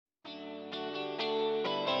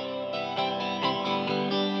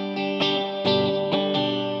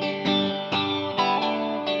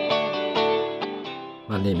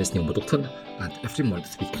name is Neil Middleton, and every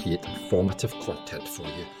month we create informative content for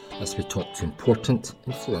you as we talk to important,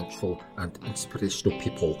 influential and inspirational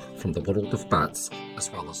people from the world of bats, as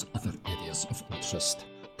well as other areas of interest.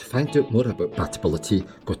 To find out more about Batability,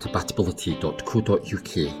 go to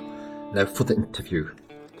batability.co.uk. Now for the interview.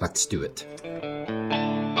 Let's do it. And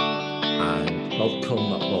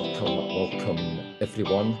welcome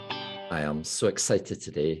everyone. I am so excited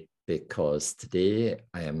today because today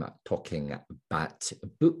I am talking Bat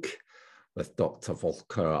Book with Dr.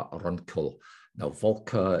 Volker Runkel. Now,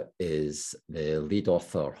 Volker is the lead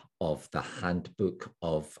author of the Handbook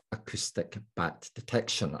of Acoustic Bat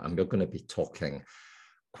Detection, and we're going to be talking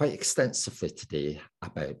quite extensively today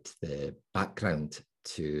about the background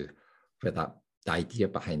to where the idea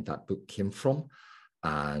behind that book came from.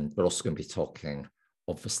 And we're also going to be talking,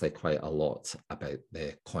 obviously, quite a lot about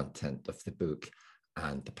the content of the book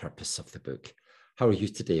and the purpose of the book. How are you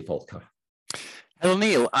today, Volker? Hello,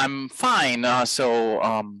 Neil. I'm fine. I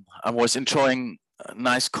was enjoying a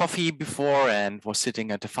nice coffee before and was sitting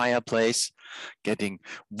at the fireplace, getting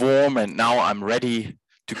warm, and now I'm ready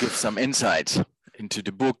to give some insights into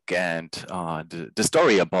the book and the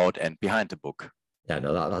story about and behind the book. Yeah,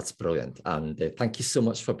 no, that's brilliant. And thank you so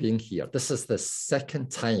much for being here. This is the second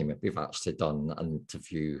time we've actually done an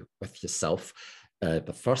interview with yourself.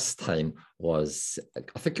 The first time was,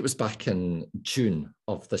 I think it was back in June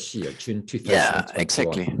of this year, June 2021. Yeah,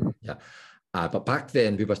 exactly. Yeah. But back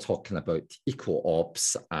then we were talking about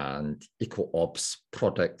eco-ops and eco-ops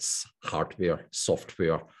products, hardware,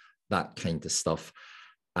 software, that kind of stuff.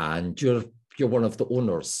 And you're one of the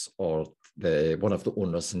owners or one of the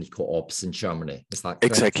owners in eco-ops in Germany. Is that correct?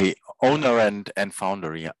 Exactly. Owner and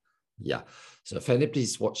founder, yeah. Yeah. So if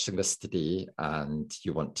anybody's watching this today and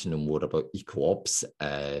you want to know more about eco-ops,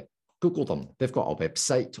 Google them. They've got a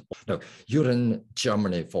website. Now, you're in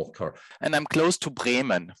Germany, Volker. And I'm close to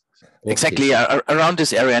Bremen. Okay. Exactly, around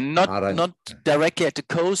this area. Not directly at the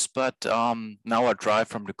coast, but now I drive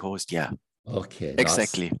from the coast, yeah. Okay.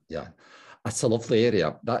 Exactly. Yeah. That's a lovely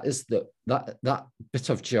area. That is that bit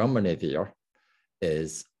of Germany there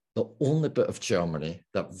is the only bit of Germany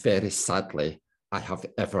that very sadly I have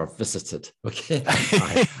ever visited. Okay.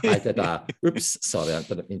 I did I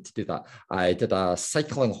didn't mean to do that. I did a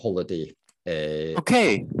cycling holiday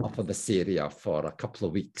up in this area for a couple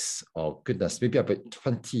of weeks. Oh goodness, maybe about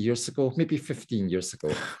 20 years ago, maybe 15 years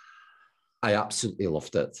ago. I absolutely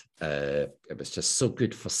loved it. It was just so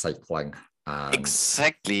good for cycling.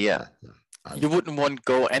 Exactly, yeah. You wouldn't want to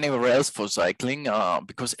go anywhere else for cycling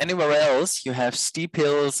because anywhere else you have steep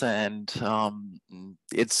hills and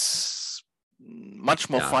it's much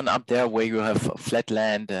more fun up there where you have flat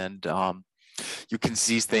land and you can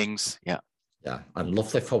see things. Yeah, and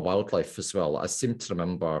lovely for wildlife as well. I seem to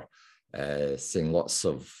remember seeing lots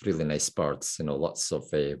of really nice birds. Lots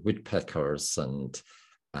of woodpeckers and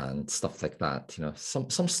stuff like that. Some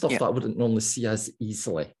stuff that I wouldn't normally see as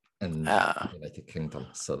easily in the United Kingdom.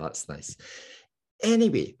 So that's nice.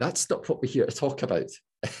 Anyway, that's not what we're here to talk about.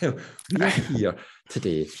 We're here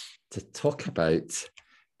today to talk about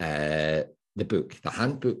the book, the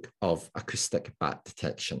Handbook of Acoustic Bat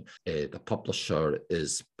Detection. The publisher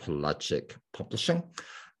is Pelagic Publishing,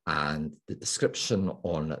 and the description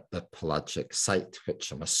on the Pelagic site,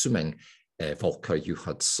 which I'm assuming, Volker, you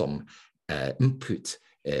had some input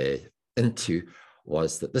into,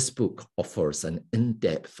 was that this book offers an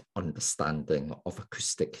in-depth understanding of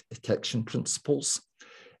acoustic detection principles.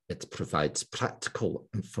 It provides practical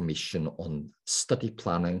information on study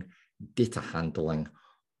planning, data handling,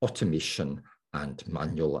 automation, and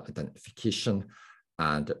manual identification.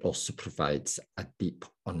 And it also provides a deep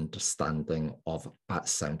understanding of bat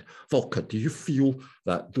sound. Volker, do you feel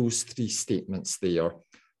that those three statements there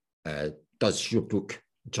does your book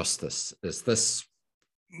justice? Is this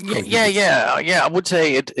I would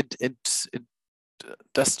say it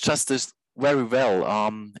does justice very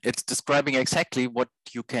well. It's describing exactly what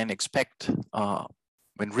you can expect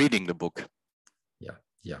when reading the book.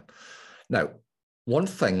 Yeah. Now, one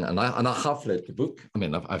thing, and I have read the book. I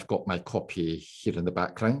mean, I've got my copy here in the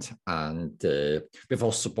background, and we've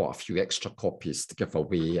also bought a few extra copies to give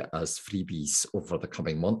away as freebies over the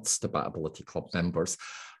coming months to Batability Club members.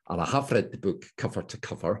 And I have read the book cover to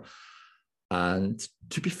cover. And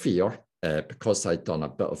to be fair, because I'd done a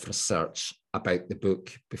bit of research about the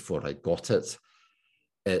book before I got it,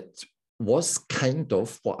 it was kind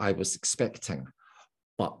of what I was expecting.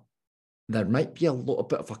 But there might be a little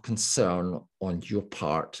bit of a concern on your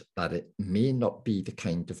part that it may not be the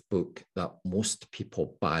kind of book that most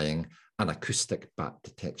people buying an acoustic bat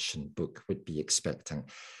detection book would be expecting.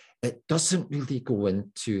 It doesn't really go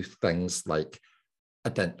into things like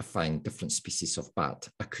identifying different species of bat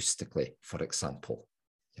acoustically, for example.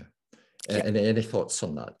 Yeah. Yeah. Any thoughts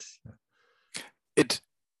on that? It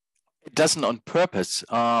doesn't on purpose,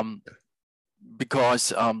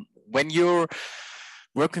 because when you're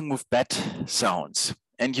working with bat sounds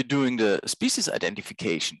and you're doing the species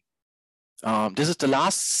identification, this is the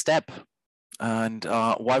last step. And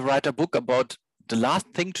why write a book about the last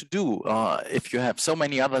thing to do if you have so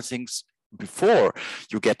many other things before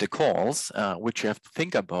you get the calls, which you have to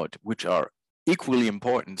think about, which are equally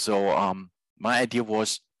important. So my idea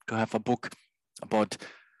was to have a book about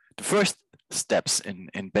the first steps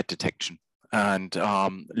in bat detection and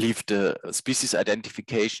leave the species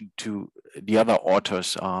identification to the other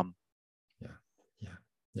authors.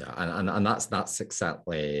 Yeah, and that's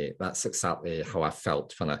exactly how I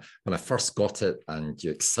felt when I first got it, and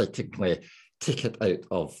you excitedly take it out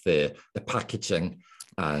of the packaging.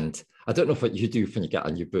 And I don't know what you do when you get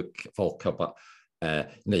a new book, Volker, but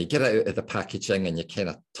you get it out of the packaging and you kind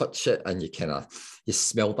of touch it and you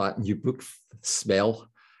smell that new book smell,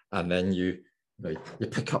 and then you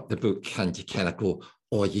pick up the book and you kind of go,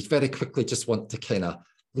 oh, you very quickly just want to kind of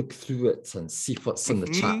look through it and see what's in the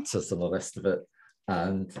chapters and the rest of it.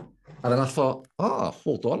 And then I thought, oh,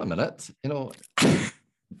 hold on a minute,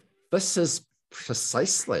 this is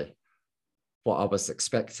precisely what I was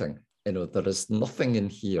expecting. There is nothing in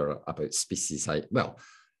here about species ID. Well,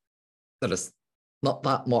 there is not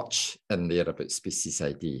that much in there about species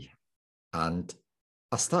ID. And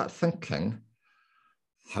I started thinking,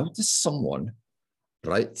 how does someone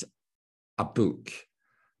write a book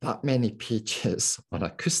that many pages on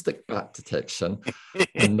acoustic bat detection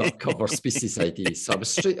and not cover species ID? So I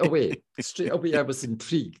was straight away I was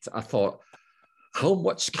intrigued. I thought, how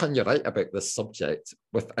much can you write about this subject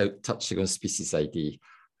without touching on species ID?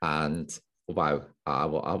 And wow, I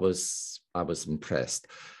was impressed.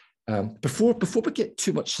 Before we get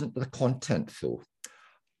too much into the content though,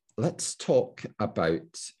 let's talk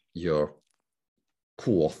about your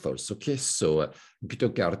co-authors. Okay, so Guido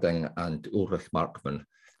Gerding and Ulrich Markmann.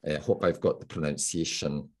 Hope I've got the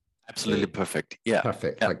pronunciation absolutely perfect. Yeah,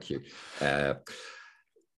 perfect. Yeah. Thank you.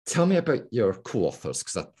 Tell me about your co-authors,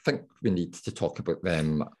 because I think we need to talk about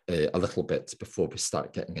them a little bit before we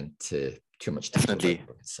start getting into too much detail. Definitely.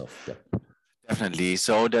 Itself. Yeah. Definitely.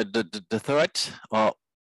 So the third,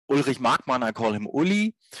 Ulrich Markmann, I call him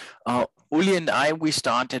Uli. Uli and I, we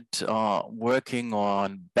started working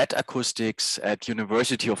on bat acoustics at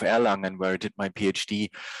University of Erlangen, where I did my PhD.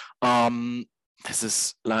 This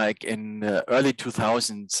is like in the early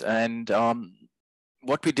 2000s. And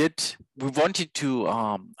what we did, we wanted to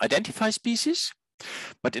identify species,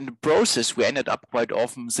 but in the process, we ended up quite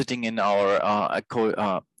often sitting in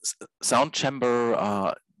our sound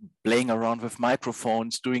chamber, playing around with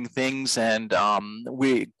microphones, doing things. And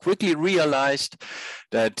we quickly realized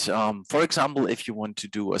that, for example, if you want to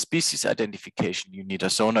do a species identification, you need a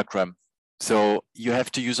sonogram. So you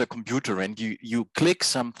have to use a computer, and you click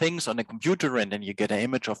some things on a computer and then you get an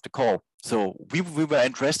image of the call. So we were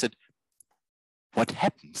interested. What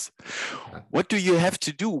happens? What do you have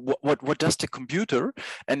to do? What does the computer?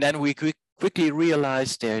 And then we quickly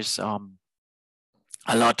realized there's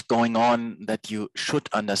a lot going on that you should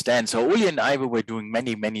understand. So Uli and I, we were doing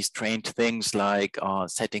many strange things, like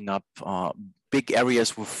setting up big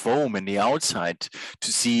areas with foam in the outside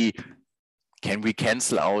to see, can we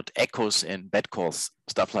cancel out echoes in bat calls,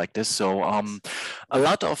 stuff like this. So a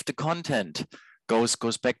lot of the content goes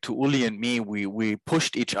back to Uli and me. We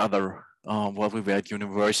pushed each other while we were at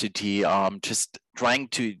university, just trying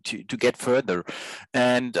to get further.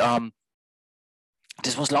 And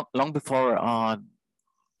this was long before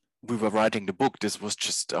we were writing the book. This was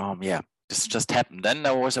just, this just happened. Then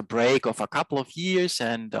there was a break of a couple of years,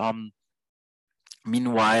 and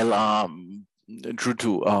meanwhile, due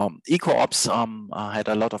to eco-ops, I had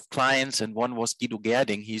a lot of clients, and one was Guido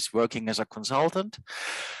Gerding. He's working as a consultant.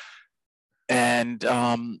 And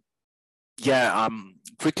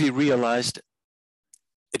quickly realized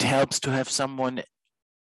it helps to have someone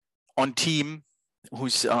on team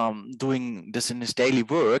who's doing this in his daily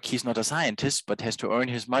work. He's not a scientist, but has to earn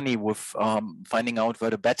his money with finding out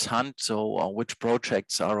where the bats hunt, so which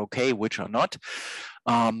projects are okay, which are not.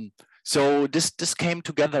 So this came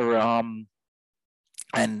together,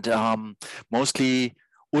 and mostly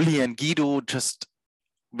Uli and Guido just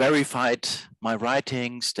verified my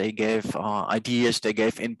writings. They gave ideas, they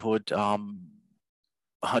gave input,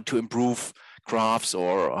 how to improve graphs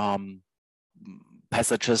or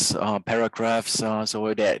passages, paragraphs,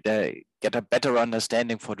 so they get a better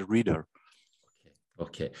understanding for the reader.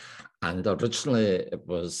 Okay. And originally it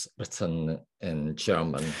was written in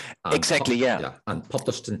German. And Exactly, yeah. and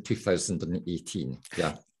published in 2018.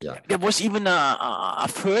 Yeah. There was even a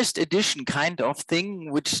first edition kind of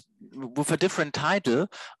thing, which with a different title.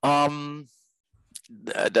 The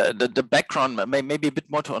background, maybe a bit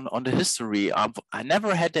more on the history. I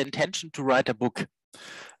never had the intention to write a book.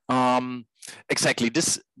 Exactly.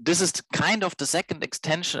 This is kind of the second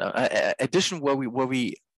extension edition where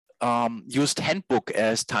we used Handbook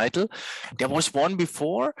as title. There was one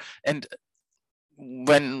before, and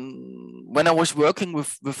when I was working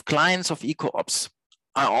with clients of eco-ops,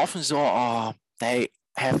 I often saw, they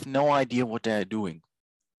have no idea what they're doing.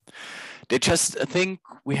 They just think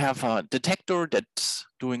we have a detector that's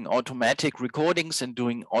doing automatic recordings and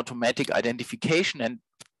doing automatic identification, and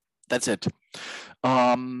that's it.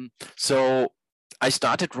 So I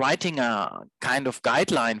started writing a kind of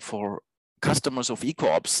guideline for customers of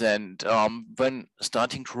eco-ops, and when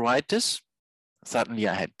starting to write this, suddenly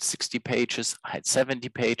I had 60 pages, I had 70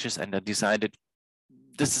 pages, and I decided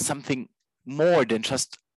this is something more than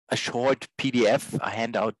just a short PDF I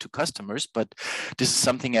hand out to customers, but this is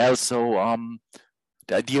something else. So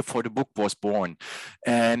the idea for the book was born.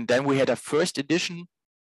 And then we had a first edition.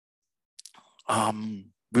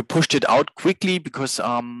 We pushed it out quickly because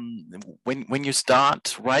when you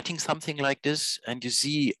start writing something like this and you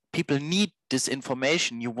see people need this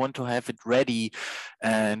information, you want to have it ready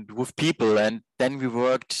and with people. And then we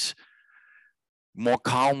worked more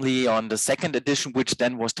calmly on the second edition, which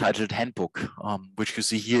then was titled Handbook, which you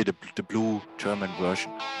see here, the blue German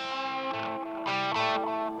version.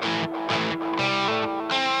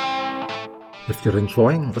 If you're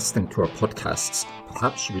enjoying listening to our podcasts,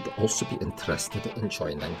 perhaps you would also be interested in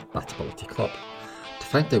joining Batability Club. To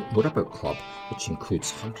find out more about Club, which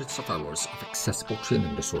includes hundreds of hours of accessible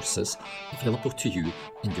training resources available to you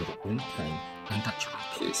in your own time and at your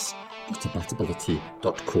pace, go to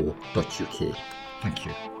batability.co.uk. Thank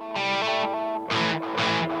you.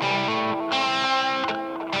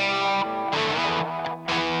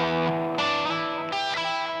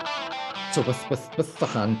 So with the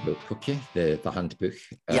handbook, okay, the handbook,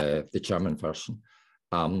 the German version,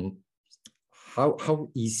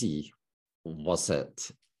 how easy was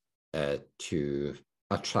it to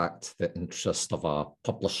attract the interest of a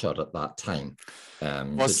publisher at that time?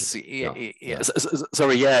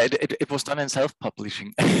 Sorry, it was done in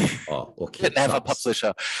self-publishing. Oh, okay. Didn't have a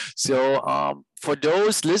publisher. So for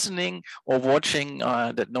those listening or watching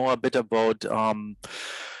that know a bit about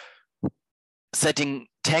setting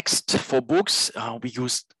text for books, we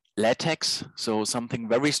used LaTeX, so something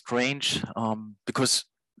very strange, because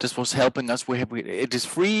this was helping us. It is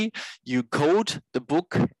free. You code the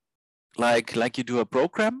book like you do a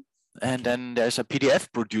program, and then there's a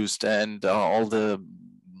PDF produced, and all the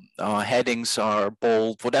headings are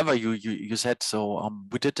bold, whatever you said. So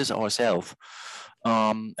we did this ourselves,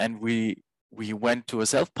 and we went to a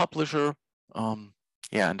self-publisher.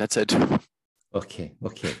 And that's it. Okay.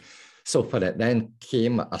 So when it then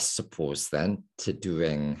came, I suppose, then to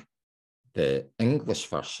doing the English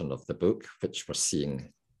version of the book, which we're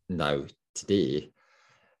seeing now today,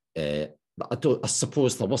 I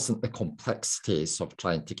suppose there wasn't the complexities of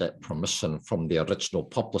trying to get permission from the original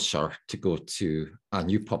publisher to go to a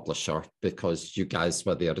new publisher, because you guys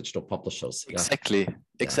were the original publishers. Exactly.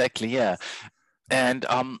 And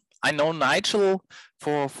I know Nigel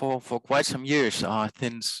for quite some years,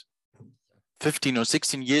 since 15 or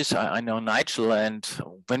 16 years, I know Nigel, and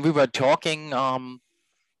when we were talking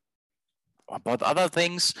about other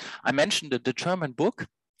things, I mentioned the German book,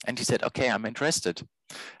 and he said, okay, I'm interested.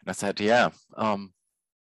 And I said,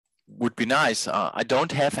 would be nice. I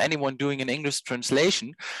don't have anyone doing an English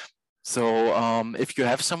translation. So if you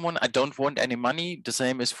have someone, I don't want any money. The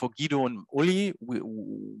same is for Guido and Uli.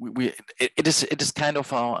 It is kind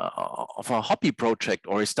of a hobby project,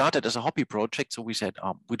 or it started as a hobby project. So we said,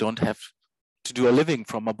 we don't have to do a living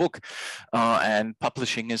from a book, and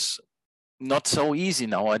publishing is not so easy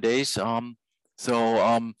nowadays.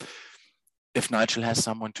 If Nigel has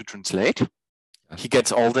someone to translate, he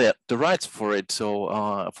gets all the rights for it. So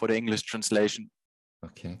for the English translation,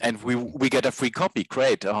 and we get a free copy.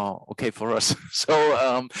 Great, okay for us.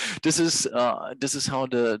 So this is how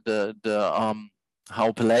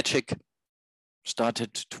how Pelagic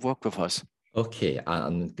started to work with us. Okay,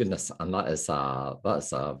 and goodness, and that is a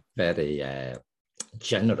very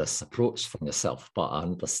generous approach from yourself, but I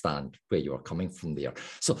understand where you're coming from there.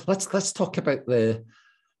 So let's talk about the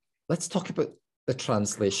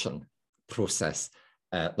translation process.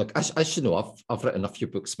 Look, as you know, I've written a few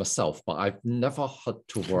books myself, but I've never had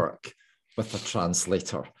to work with a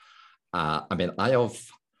translator. I mean, I have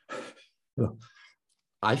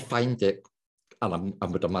I find it, and I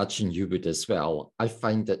would imagine you would as well, I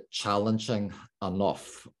find it challenging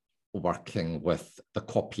enough working with the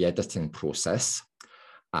copy editing process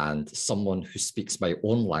and someone who speaks my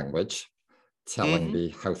own language telling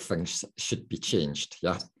me how things should be changed.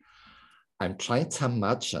 Yeah. I'm trying to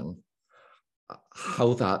imagine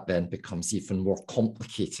how that then becomes even more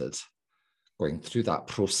complicated going through that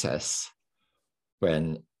process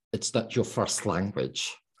when it's not your first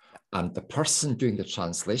language and the person doing the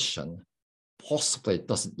translation possibly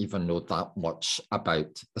doesn't even know that much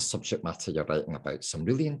about the subject matter you're writing about. So I'm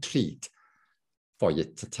really intrigued for you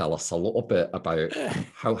to tell us a little bit about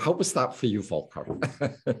how was that for you, Volker?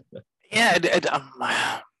 Yeah,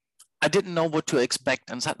 I didn't know what to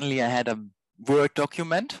expect, and suddenly I had a Word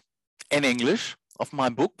document in English of my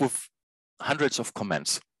book with hundreds of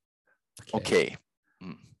comments. Okay.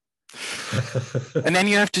 And then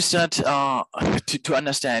you have to start to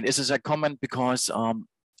understand, is this a comment because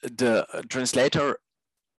the translator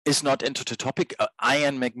is not into the topic?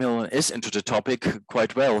 Ian Macmillan is into the topic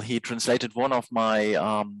quite well. He translated one of my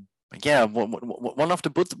one of the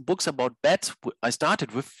books about bats I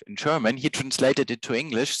started with in German. He translated it to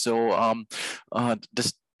English, so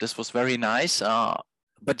this was very nice.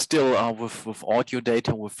 But still, with audio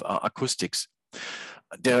data, with acoustics,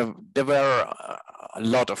 there were a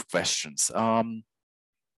lot of questions,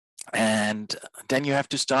 and then you have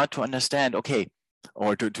to start to understand. Okay,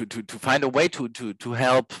 or to find a way to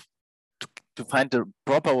help to find the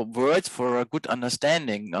proper words for a good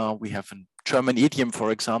understanding. We have a German idiom,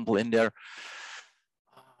 for example, in there.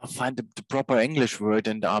 Find the proper English word,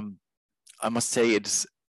 and I must say it's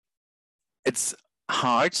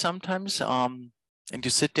hard sometimes. And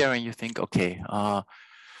you sit there and you think, okay,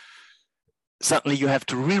 suddenly you have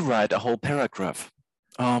to rewrite a whole paragraph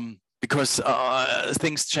because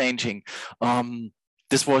things changing.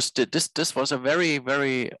 This was a very,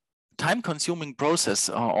 very time-consuming process,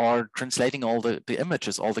 or translating all the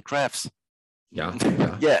images, all the graphs. Yeah.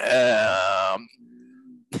 Yeah.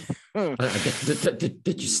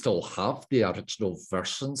 Did you still have the original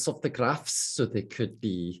versions of the graphs so they could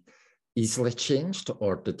be easily changed,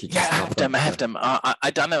 or did you just have them? I have them.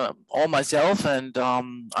 I done them all myself, and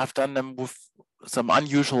I've done them with some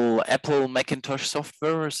unusual Apple Macintosh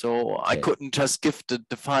software. So I couldn't just give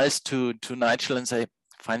the files to Nigel and say,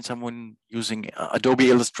 find someone using Adobe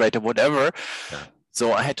Illustrator, whatever. Yeah.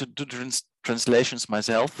 So I had to do translations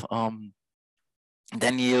myself.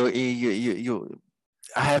 Then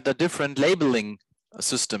I had a different labeling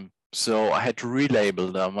system. So I had to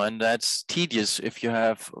relabel them, and that's tedious if you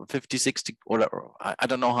have 50, 60, or I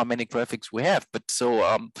don't know how many graphics we have, but so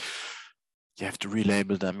you have to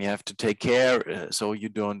relabel them. You have to take care so you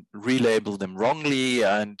don't relabel them wrongly,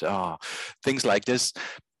 and things like this.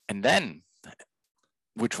 And then,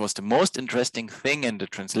 which was the most interesting thing in the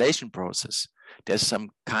translation process, there's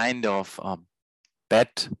some kind of bad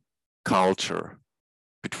culture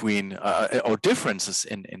between or differences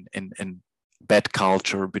in bad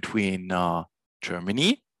culture between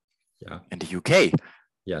Germany and the UK.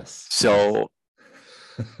 Yes. So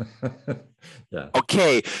yeah.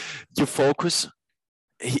 Okay, you focus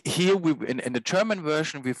here. In the German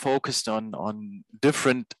version, we focused on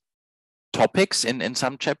different topics in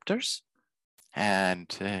some chapters,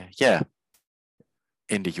 and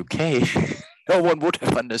in the UK. No one would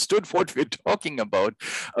have understood what we're talking about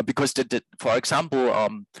because, for example,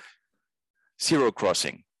 zero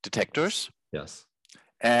crossing detectors, yes,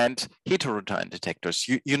 and heterodyne detectors.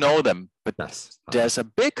 You know them, but there's a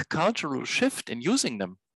big cultural shift in using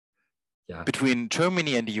them between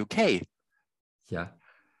Germany and the UK. Yeah.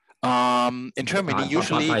 In Germany,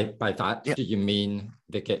 usually by that, do you mean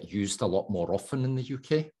they get used a lot more often in the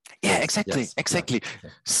UK? Yeah, exactly, yes, exactly. Okay.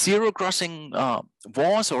 Zero crossing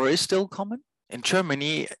was or is still common. In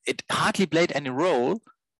Germany, it hardly played any role.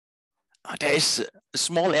 There is a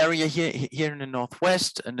small area here in the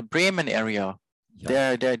northwest, in the Bremen area.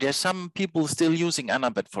 Yeah. There's some people still using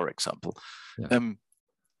Annabeth, for example. Yeah.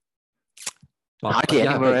 Hardly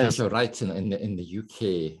anywhere else. You're right. In the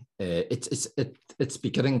UK, it's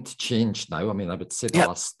beginning to change now. I mean, I would say the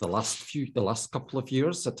last couple of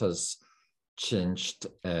years it has changed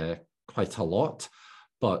quite a lot.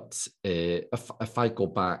 But if I go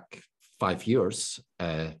back 5 years,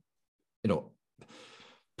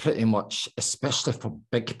 pretty much, especially for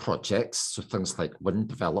big projects, so things like wind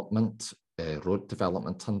development, road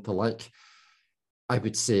development, and the like, I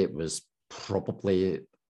would say it was probably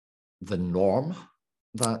the norm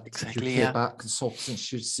that UK-backed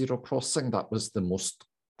consultants use zero crossing. That was the most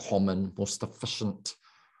common, most efficient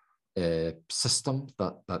system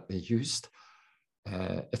that they used.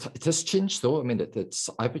 It has changed, though. I mean,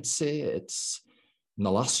 I would say it's in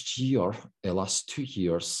the last year, the last 2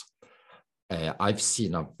 years, I've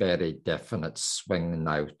seen a very definite swing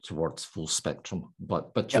now towards full spectrum.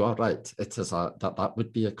 But you are right. It is that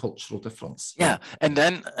would be a cultural difference. Yeah, and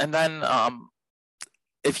then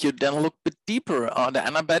if you then look a bit deeper, the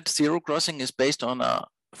Anabet zero crossing is based on a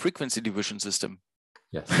frequency division system.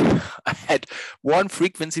 Yes. I had one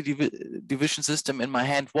frequency division system in my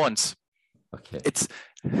hand once. Okay. It's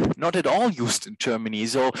not at all used in Germany.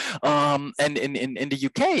 So, and in the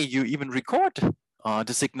UK, you even record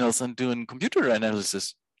the signals and doing computer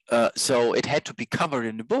analysis. So it had to be covered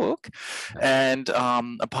in the book. And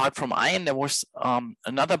apart from Ian, there was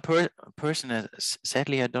another person.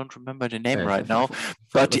 Sadly, I don't remember the name right now,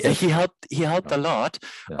 but he helped a lot.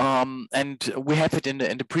 And we have it in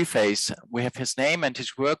the preface. We have his name and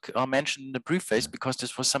his work mentioned in the preface because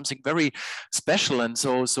this was something very special. And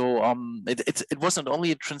so it wasn't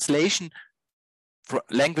only a translation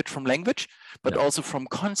language from language, but also from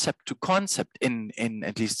concept to concept in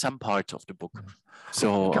at least some parts of the book.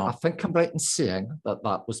 So I think I'm right in saying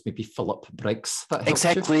that was maybe Philip Briggs.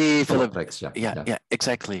 Exactly, Philip Briggs. Yeah,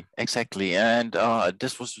 exactly. And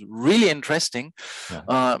this was really interesting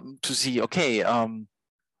to see. Okay,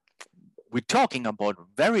 we're talking about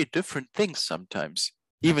very different things sometimes.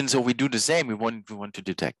 Even though we do the same, we want to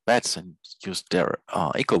detect bats and use their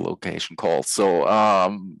echolocation calls. So,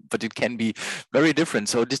 but it can be very different.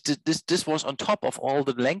 So this was on top of all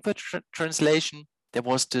the language translation. There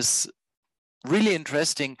was this really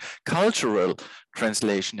interesting cultural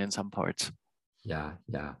translation in some parts. Yeah.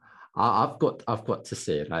 I've got to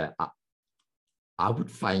say, right. I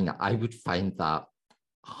would find that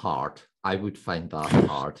hard.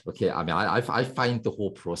 Okay. I mean, I find the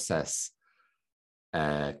whole process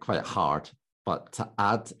quite hard, but to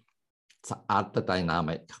add the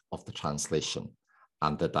dynamic of the translation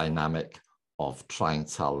and the dynamic of trying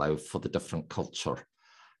to allow for the different culture,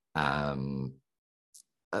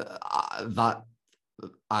 that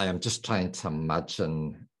I am just trying to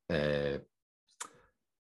imagine. I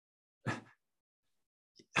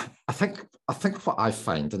think what I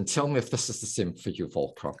find, and tell me if this is the same for you,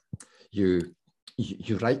 Volker. You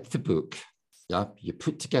write the book, you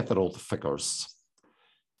put together all the figures.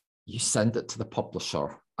 You send it to the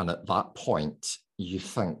publisher, and at that point, you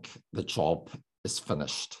think the job is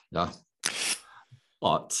finished,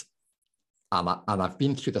 But, and I've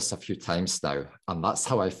been through this a few times now, and that's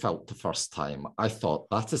how I felt the first time. I thought,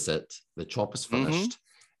 that is it, the job is finished.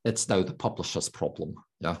 It's now the publisher's problem,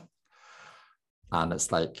 And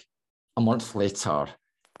it's like a month later,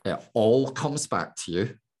 it all comes back to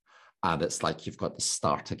you, and it's like you've got to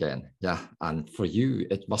start again, And for you,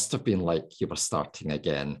 it must have been like you were starting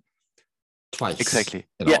again twice. Exactly.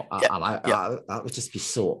 And I would just be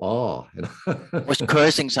so I was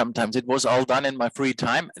cursing sometimes. It was all done in my free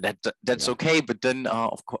time. That's okay. But then,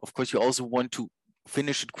 of course, you also want to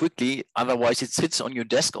finish it quickly. Otherwise, it sits on your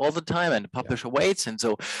desk all the time, and the publisher waits. And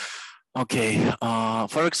so, okay.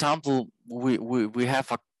 For example, we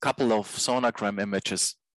have a couple of sonogram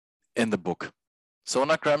images in the book.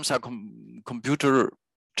 Sonograms are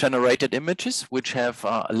computer-generated images which have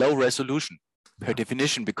a low resolution. Per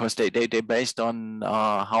definition, because they're based on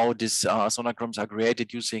how these sonograms are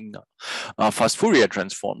created using fast Fourier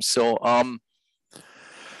transforms. So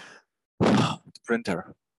the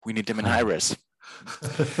printer, we need them in high res.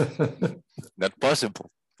 Not possible.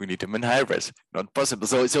 We need them in high res. Not possible.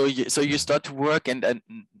 So you start to work, and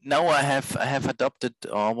now I have adopted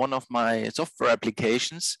one of my software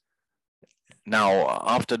applications. Now,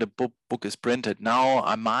 after the book is printed, now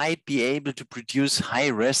I might be able to produce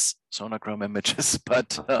high-res sonogram images,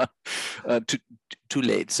 but too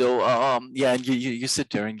late. So you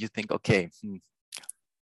sit there and you think, okay,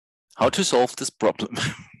 how to solve this problem?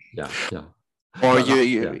 Or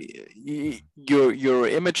your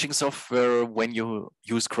imaging software, when you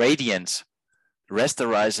use gradients,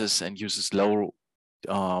 rasterizes and uses low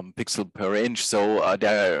pixel per inch, so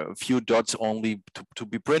there are a few dots only to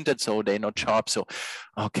be printed, so they're not sharp. So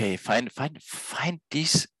okay, find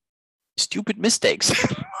these stupid mistakes.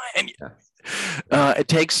 It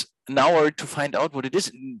takes an hour to find out what it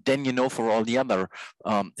is, then you know for all the other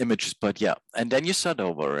images. But and then you start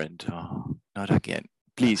over, and not again,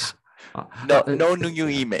 please. No new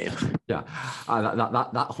email.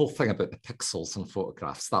 That whole thing about the pixels and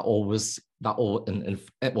photographs, the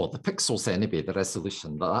pixels anyway, the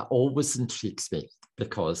resolution, that always intrigues me,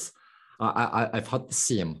 because I've had the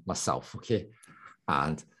same myself, okay?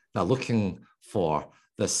 And they're looking for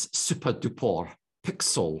this super duper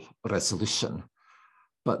pixel resolution.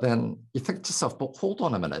 But then you think to yourself, but hold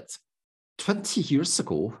on a minute, 20 years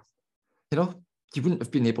ago, you wouldn't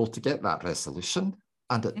have been able to get that resolution,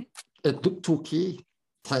 and it looked okay.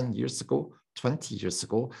 10 years ago, 20 years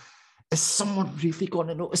ago, is someone really going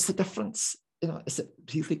to notice the difference? You know, is it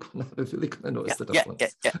really going to notice the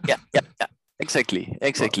difference? Yeah. Exactly.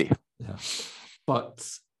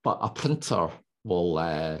 But a printer will,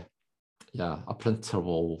 a printer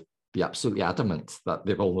will be absolutely adamant that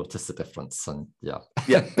they will notice the difference. And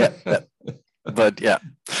But yeah,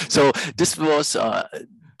 so this was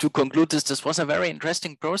to conclude this was a very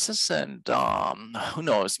interesting process, and who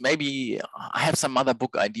knows, maybe I have some other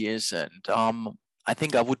book ideas, and I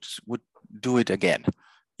think I would do it again,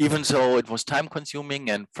 even though it was time consuming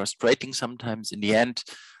and frustrating sometimes. In the end,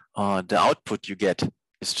 the output you get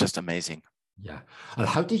is just amazing. Yeah. And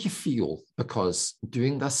how do you feel? Because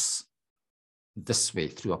doing this way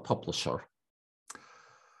through a publisher,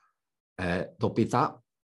 there'll be that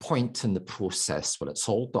point in the process when it's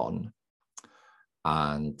all done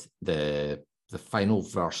and the final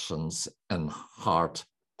versions in hard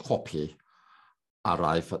copy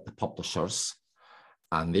arrive at the publishers,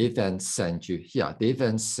 and they then send you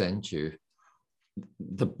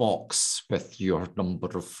the box with your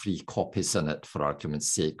number of free copies in it, for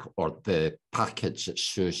argument's sake, or the package that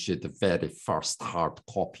shows you the very first hard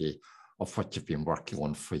copy of what you've been working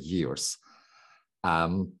on for years.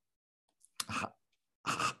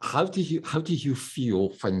 How do you feel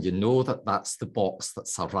when you know that that's the box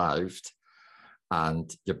that's arrived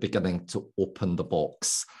and you're beginning to open the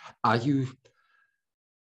box? Are you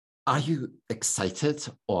excited,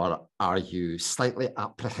 or are you slightly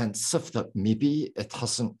apprehensive that maybe it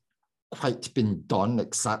hasn't quite been done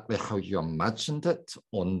exactly how you imagined it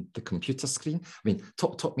on the computer screen? I mean,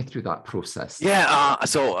 talk me through that process. Yeah,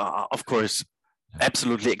 of course,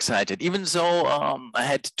 absolutely excited. Even though I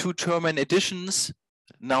had 2 German editions,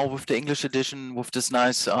 now with the English edition, with this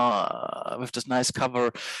nice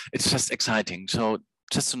cover, it's just exciting. So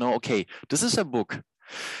just to know, okay, this is a book.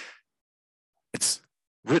 It's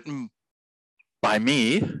written by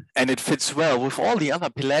me, and it fits well with all the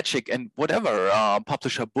other pelagic and whatever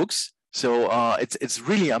publisher books. So it's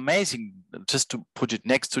really amazing just to put it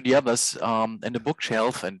next to the others in the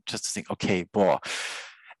bookshelf and just to think, okay, boy.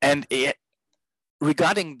 And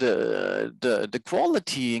regarding the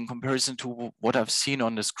quality in comparison to what I've seen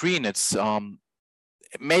on the screen, it's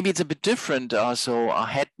maybe it's a bit different. So I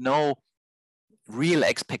had no real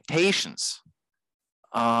expectations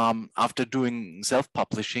after doing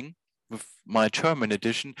self-publishing with my German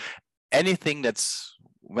edition. Anything that's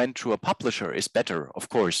went through a publisher is better, of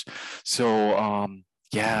course. So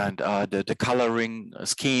and the coloring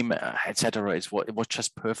scheme, etc., it was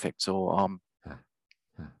just perfect. So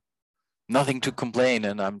nothing to complain,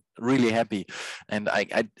 and I'm really happy. And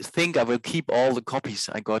I think I will keep all the copies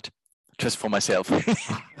I got just for myself. No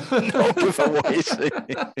giveaways.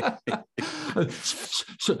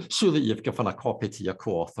 Surely you've given a copy to your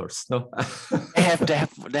co-authors, no?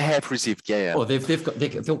 They have received, yeah. Oh,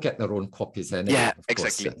 they'll get their own copies anyway. Yeah, of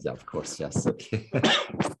exactly. Course. Yeah, of course, yes. Okay.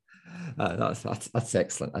 That's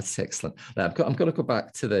excellent. That's excellent. Now, I'm going to go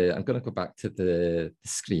back to the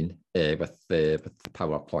screen with the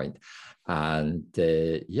PowerPoint, and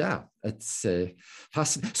it's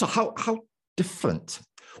fascinating. So how different?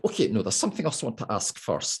 Okay, no, there's something else I want to ask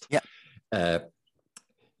first. Yeah.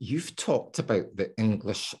 You've talked about the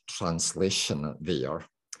English translation there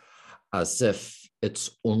as if it's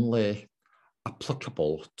only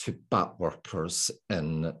applicable to bat workers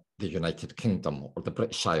in the United Kingdom, or the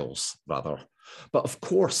British Isles, rather. But of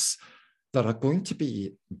course, there are going to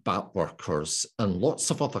be bat workers in lots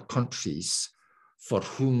of other countries for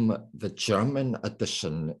whom the German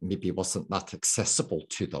edition maybe wasn't that accessible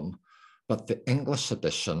to them, but the English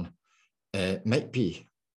edition might be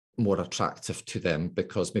more attractive to them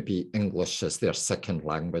because maybe English is their second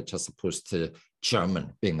language as opposed to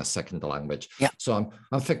German being a second language. Yeah. So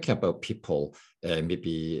I'm thinking about people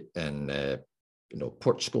maybe in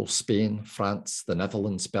Portugal, Spain, France, the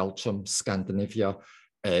Netherlands, Belgium, Scandinavia,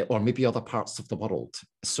 or maybe other parts of the world.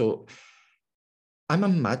 So I'm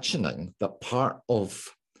imagining that part of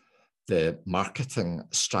the marketing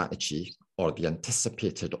strategy or the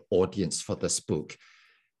anticipated audience for this book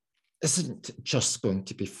isn't just going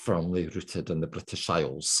to be firmly rooted in the British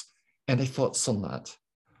Isles. Any thoughts on that?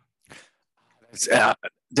 The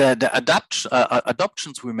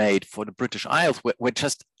adoptions we made for the British Isles were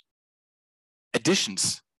just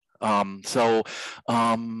additions. And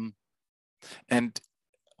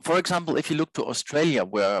for example, if you look to Australia,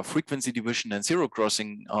 where frequency division and zero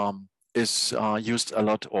crossing is used a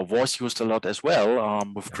lot, or was used a lot as well,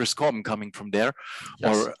 with Chris Corbin coming from there,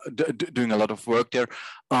 yes, or doing a lot of work there,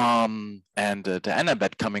 and the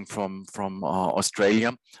Annabeth coming from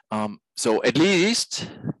Australia. So at least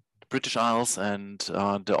the British Isles and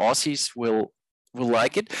the Aussies will will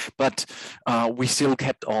like it, but we still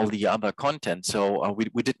kept all the other content. So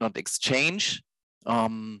we did not exchange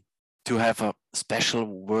to have a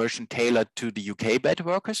special version tailored to the UK bed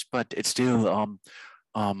workers, but it's still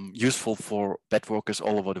useful for bed workers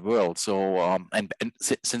all over the world. So and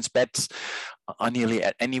since beds are nearly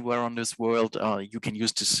anywhere on this world, you can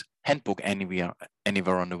use this handbook anywhere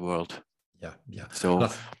on the world. Yeah. So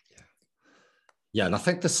yeah, and I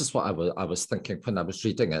think this is what I was thinking when I was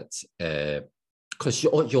reading it, because you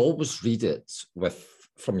always read it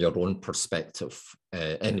from your own perspective.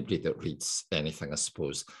 Anybody that reads anything, I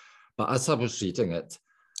suppose. But as I was reading it,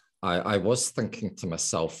 I was thinking to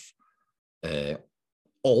myself,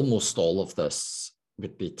 almost all of this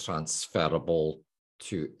would be transferable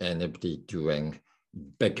to anybody doing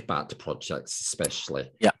big bat projects,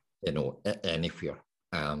 especially. Yeah. Anywhere.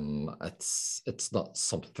 It's not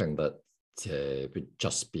something that would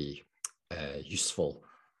just be useful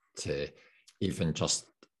to even just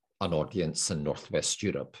an audience in Northwest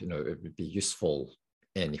Europe. It would be useful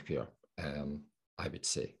anywhere. I would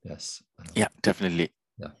say, yes. Yeah, definitely.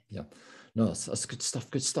 Yeah. No, that's good stuff.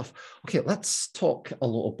 Good stuff. Okay, let's talk a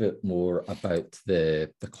little bit more about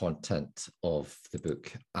the content of the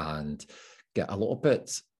book and get a little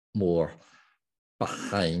bit more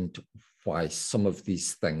behind why some of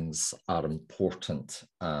these things are important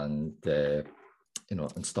and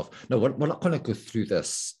and stuff. Now, we're not going to go through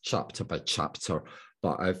this chapter by chapter,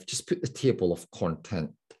 but I've just put the table of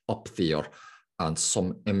content up there and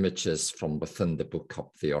some images from within the book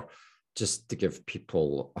up there, just to give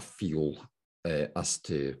people a feel as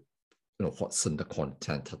to what's in the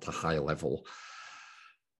content at a high level.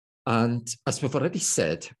 And as we've already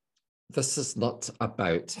said, this is not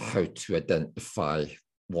about how to identify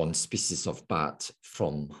one species of bat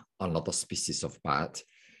from another species of bat.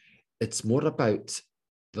 It's more about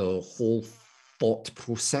the whole thought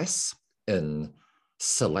process in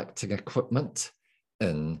selecting equipment,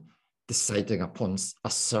 in deciding upon a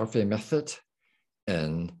survey method,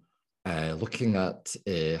 in looking at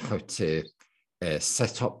how to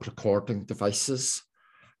set up recording devices,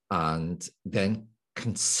 and then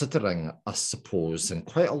considering, I suppose, in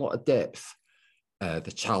quite a lot of depth,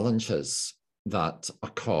 the challenges that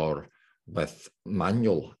occur with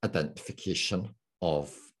manual identification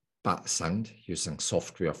of bat sound using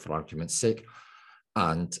software, for argument's sake,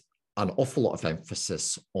 and an awful lot of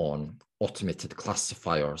emphasis on automated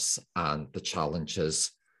classifiers and the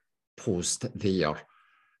challenges posed there,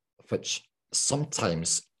 which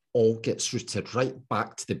sometimes all gets rooted right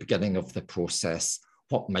back to the beginning of the process.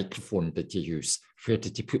 What microphone did you use? Where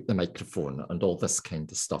did you put the microphone? And all this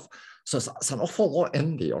kind of stuff. So it's an awful lot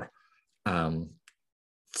in there.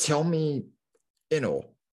 Tell me,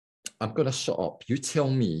 I'm going to shut up. You tell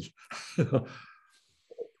me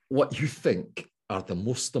what you think are the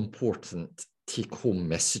most important take-home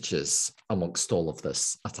messages amongst all of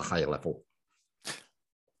this at a high level.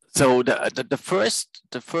 So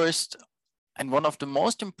the first and one of the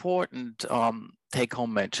most important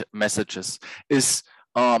take-home messages is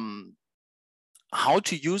how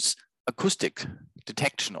to use acoustic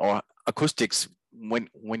detection or acoustics when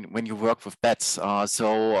you work with bats.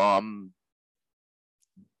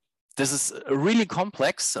 This is really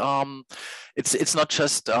complex. It's not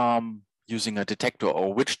just using a detector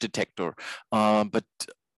or which detector, but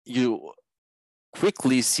you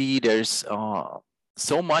quickly see there's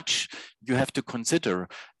so much you have to consider,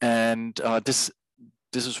 and this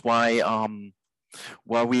is why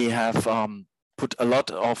we have put a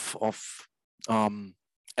lot of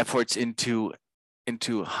efforts into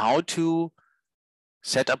how to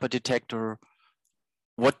set up a detector,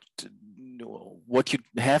 what you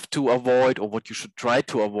have to avoid or what you should try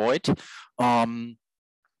to avoid. You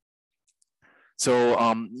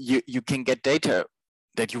can get data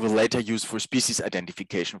that you will later use for species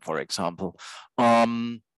identification, for example.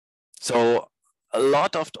 So a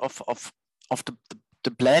lot of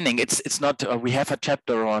the planning, it's not, we have a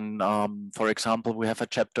chapter on, for example, we have a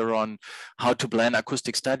chapter on how to plan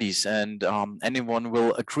acoustic studies, and anyone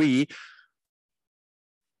will agree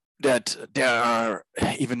that there are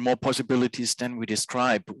even more possibilities than we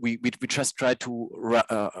describe. We just try to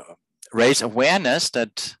raise awareness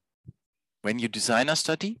that when you design a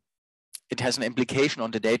study, it has an implication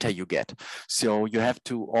on the data you get. So you have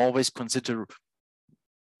to always consider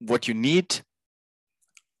what you need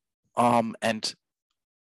and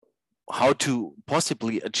how to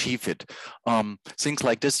possibly achieve it. Things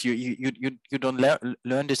like this, you don't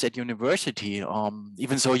learn this at university,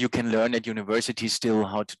 even so you can learn at university still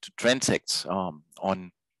how to do transects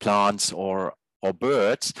on plants or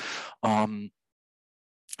birds.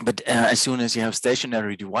 But as soon as you have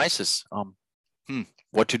stationary devices,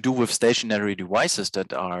 what to do with stationary devices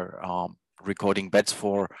that are recording beds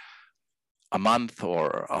for a month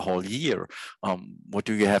or a whole year. What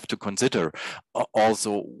do you have to consider?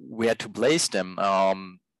 Also, where to place them?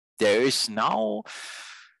 There is now,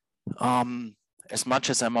 as much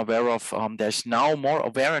as I'm aware of, there's now more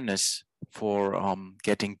awareness for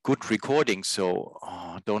getting good recordings. So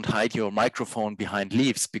don't hide your microphone behind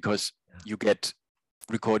leaves, because you get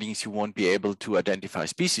recordings you won't be able to identify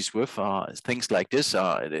species with. Things like this.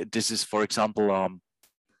 This is, for example,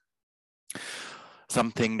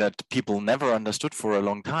 something that people never understood for a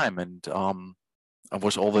long time. And I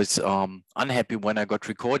was always unhappy when I got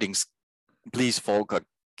recordings. Please, Volker,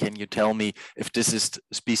 can you tell me if this is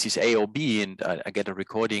species A or B? And I get a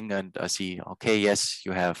recording and I see, okay, yes,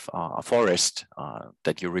 you have a forest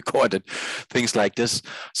that you recorded, things like this.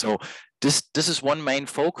 So this is one main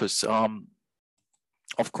focus.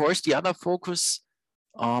 Of course, the other focus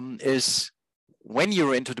is when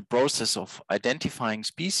you're into the process of identifying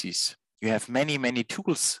species, you have many, many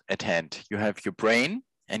tools at hand. You have your brain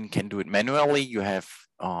and can do it manually. You have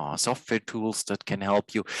software tools that can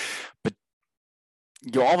help you, but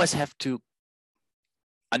you always have to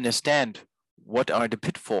understand what are the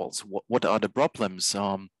pitfalls, what are the problems.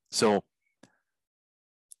 So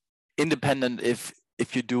independent if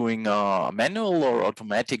you're doing manual or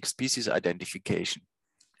automatic species identification,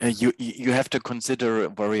 you have to consider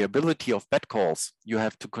variability of bed calls. You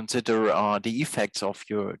have to consider the effects of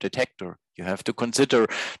your detector. You have to consider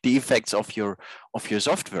the effects of your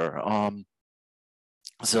software.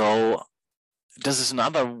 So this is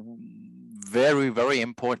another very, very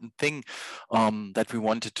important thing that we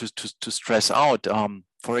wanted to stress out.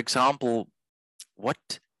 For example, what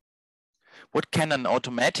can an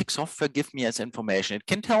automatic software give me as information? It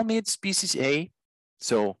can tell me it's species A,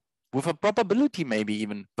 so with a probability maybe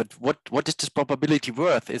even, but what is this probability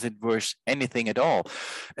worth? Is it worth anything at all?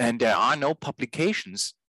 And there are no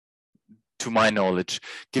publications, to my knowledge,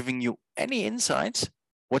 giving you any insights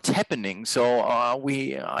what's happening. So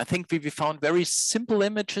I think we found very simple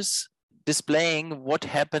images displaying what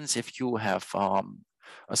happens if you have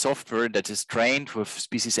a software that is trained with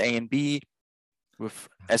species A and B, with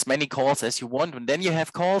as many calls as you want, and then you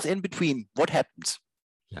have calls in between. What happens?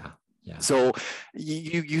 Yeah. Yeah. So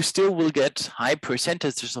you still will get high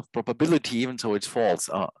percentages of probability, even though it's false.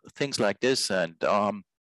 Things like this, and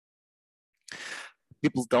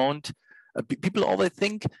people always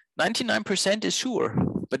think 99% is sure,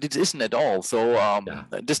 but it isn't at all. So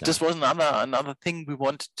this was another thing we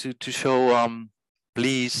wanted to show.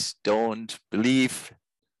 Please don't believe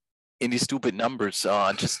in these stupid numbers.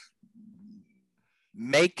 Just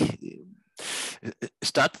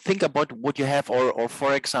start to think about what you have, or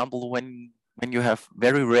for example, when you have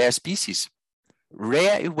very rare species,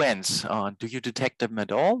 rare events, do you detect them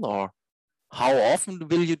at all, or how often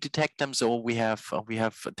will you detect them? So we have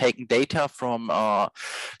taken data from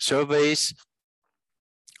surveys,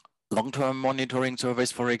 long-term monitoring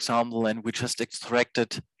surveys, for example, and we just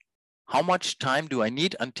extracted how much time do I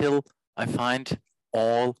need until I find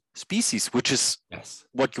all species, which is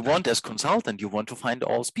what you want as consultant. You want to find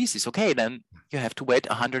all species. Okay, then you have to wait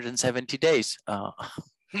 170 days.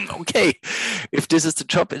 Okay, if this is the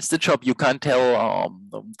job, it's the job. You can't tell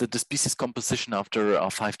the species composition after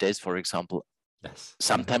 5 days, for example. Yes.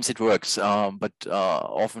 Sometimes it works, but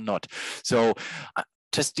often not. So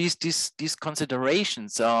just these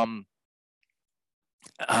considerations.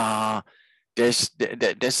 There's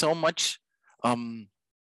so much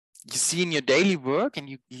you see in your daily work, and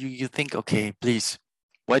you think, okay, please,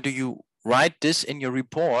 why do you write this in your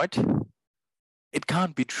report? It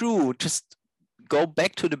can't be true. Just go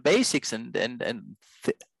back to the basics and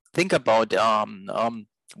think about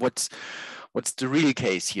what's the real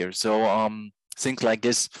case here. So things like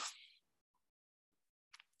this.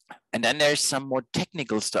 And then there's some more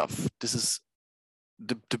technical stuff. This is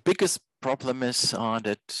the biggest problem is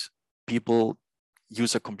that people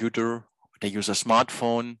use a computer, they use a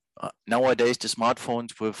smartphone. Nowadays, the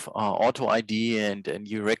smartphones with auto ID and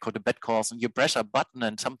you record the bed calls and you press a button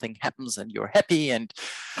and something happens and you're happy. And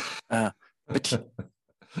but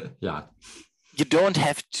yeah, you don't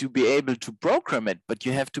have to be able to program it, but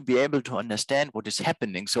you have to be able to understand what is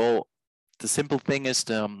happening. So the simple thing is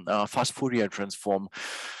the fast Fourier transform.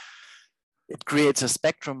 It creates a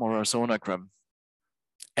spectrum or a sonogram.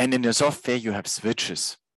 And in the software, you have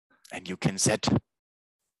switches and you can set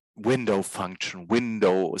window function,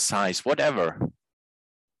 window size, whatever.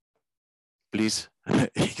 Please,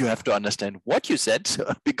 you have to understand what you said,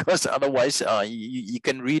 because otherwise you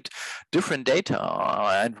can read different data.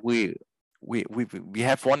 And we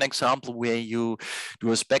have one example where you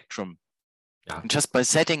do a spectrum Yeah. Just by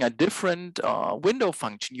setting a different window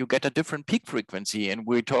function, you get a different peak frequency, and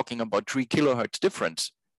we're talking about 3 kilohertz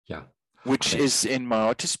difference. Yeah. Which is in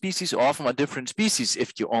meiotis species often a different species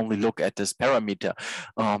if you only look at this parameter.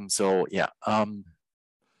 So yeah.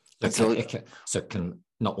 So it can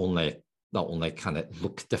not only can it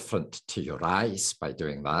look different to your eyes by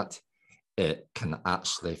doing that, it can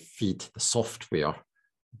actually feed the software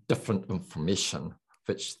different information,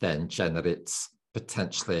 which then generates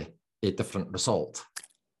potentially a different result.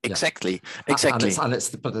 Exactly, Yeah. exactly.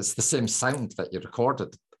 But it's the same sound that you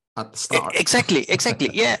recorded at the start. Exactly.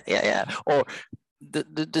 Yeah. Or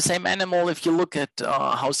the same animal, if you look at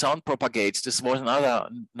how sound propagates, this was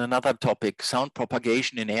another topic, sound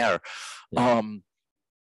propagation in air. Yeah.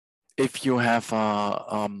 If you have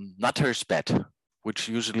a nutter's bat, which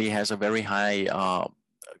usually has a very high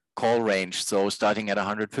call range, so starting at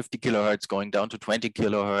 150 kilohertz, going down to 20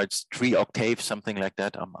 kilohertz, 3 octaves, something like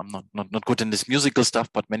that. I'm not good in this musical stuff,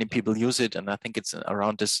 but many people use it, and I think it's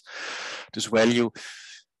around this value.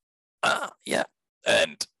 Yeah,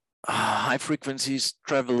 and high frequencies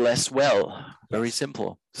travel less well. Very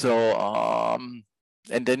simple. So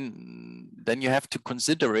and then you have to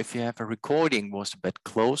consider if you have a recording, was the bed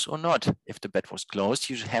close or not. If the bed was closed,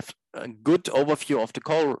 you should have a good overview of the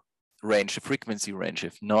call range, the frequency range.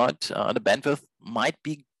 If not, the bandwidth might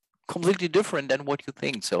be completely different than what you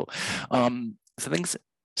think. So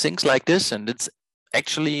things like this, and it's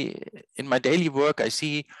actually in my daily work, I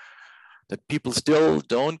see that people still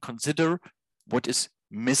don't consider what is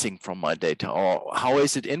missing from my data, or how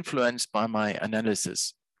is it influenced by my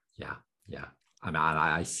analysis. Yeah. I mean,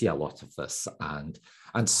 I see a lot of this, and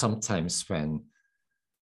sometimes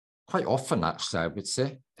quite often actually, I would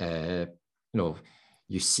say,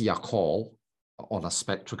 you see a call on a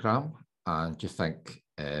spectrogram, and you think,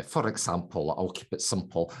 for example, I'll keep it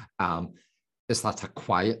simple. Is that a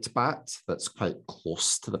quiet bat that's quite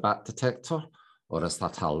close to the bat detector? Or is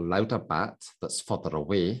that a louder bat that's further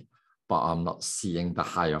away, but I'm not seeing the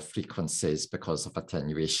higher frequencies because of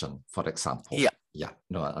attenuation, for example? Yeah.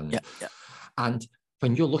 And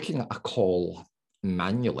when you're looking at a call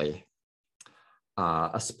manually,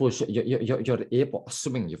 I suppose you're able,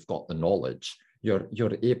 assuming you've got the knowledge, you're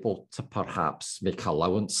able to perhaps make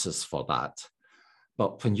allowances for that.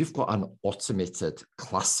 But when you've got an automated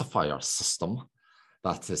classifier system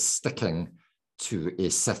that is sticking to a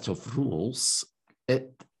set of rules,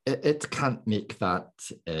 it can't make that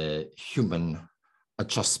human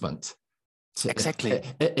adjustment. Exactly.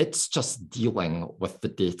 It's just dealing with the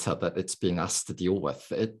data that it's being asked to deal with.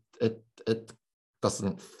 It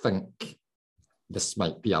doesn't think this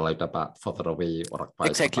might be allowed a bat further away or a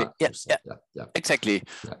quiet exactly. bat. Yeah. Exactly.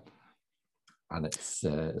 Yeah. And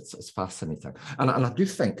it's fascinating. And I do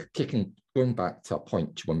think, going back to a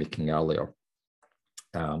point you were making earlier,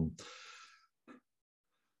 and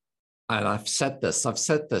I've said this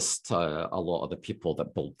to a lot of the people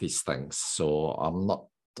that build these things, so I'm not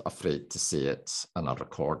afraid to say it in a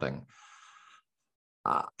recording.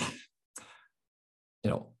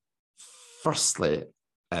 Firstly,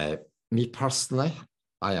 me personally,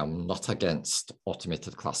 I am not against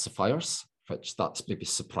automated classifiers, which that maybe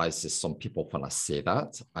surprises some people when I say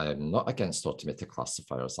that. I am not against automated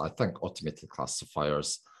classifiers. I think automated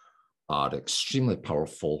classifiers are extremely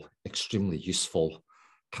powerful, extremely useful,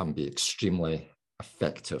 can be extremely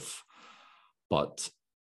effective. But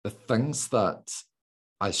the things that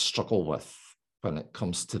I struggle with when it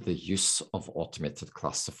comes to the use of automated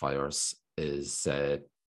classifiers is, I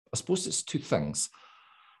suppose it's two things.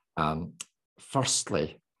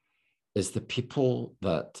 Firstly, is the people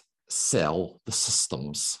that sell the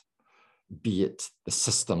systems, be it the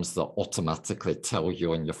systems that automatically tell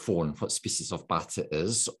you on your phone what species of bat it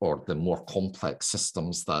is, or the more complex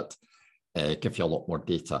systems that give you a lot more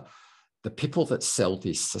data. The people that sell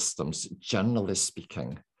these systems, generally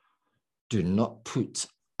speaking, do not put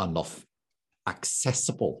enough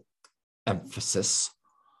accessible emphasis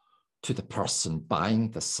to the person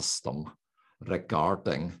buying the system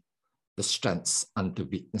regarding the strengths and the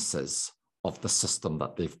weaknesses of the system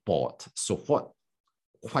that they've bought. So what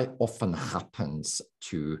quite often happens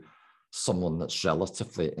to someone that's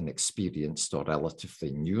relatively inexperienced or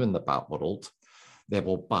relatively new in the bat world, they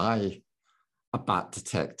will buy a bat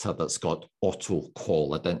detector that's got auto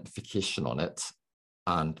call identification on it,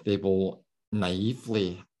 and they will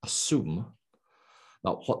naively assume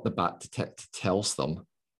that what the bat detector tells them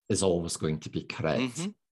is always going to be correct. Mm-hmm.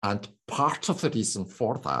 And part of the reason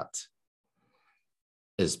for that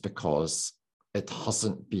is because it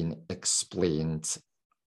hasn't been explained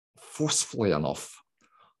forcefully enough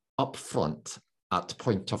upfront at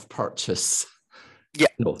point of purchase. Yeah.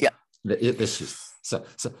 The issues. So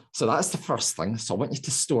that's the first thing. So I want you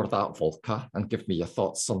to store that, Volker, and give me your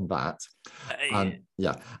thoughts on that. And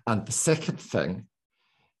yeah, and the second thing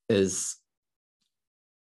is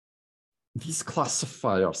these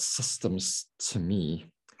classifier systems, to me,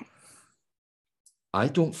 I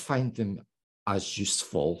don't find them as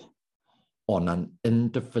useful on an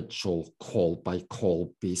individual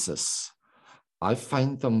call-by-call basis. I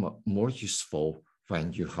find them more useful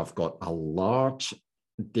when you have got a large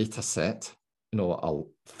data set,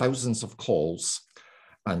 thousands of calls,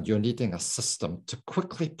 and you're needing a system to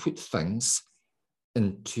quickly put things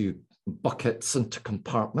into buckets, into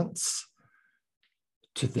compartments,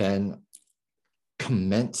 to then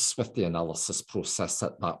commence with the analysis process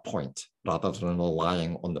at that point, rather than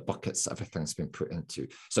relying on the buckets everything's been put into.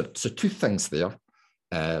 So two things there.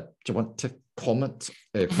 Do you want to comment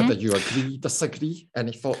whether you agree, disagree?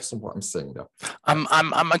 Any thoughts on what I'm saying there?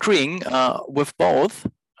 I'm agreeing with both.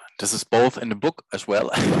 This is both in the book as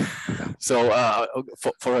well. So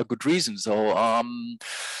for a good reason. So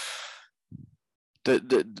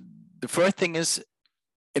the first thing is,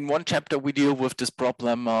 in one chapter we deal with this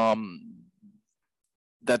problem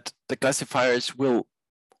that the classifiers will,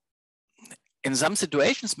 in some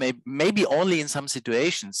situations, maybe only in some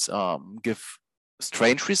situations, give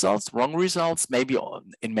strange results, wrong results, maybe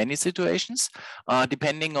in many situations,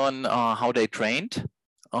 depending on how they trained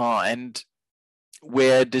and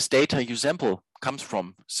where this data you sample comes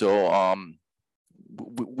from. So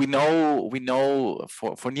we know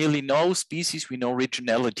for nearly no species we know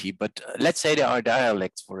regionality, but let's say there are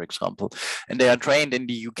dialects, for example, and they are trained in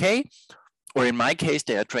the UK, or in my case,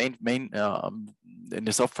 they are trained in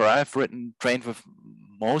the software I've written, trained with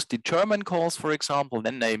mostly German calls, for example.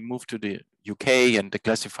 Then they move to the UK, and the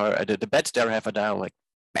classifier, the bats there have a dialect.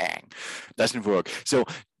 Bang, doesn't work. So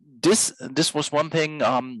this was one thing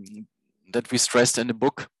that we stressed in the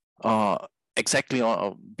book, exactly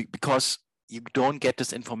because you don't get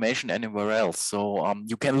this information anywhere else. So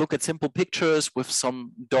you can look at simple pictures with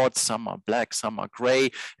some dots, some are black, some are gray,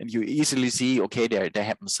 and you easily see, okay, there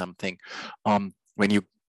happens something when you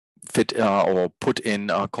fit or put in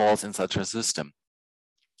calls in such a system.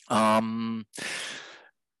 The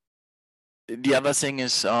other thing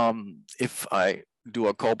is, if I do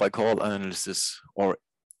a call-by-call analysis, or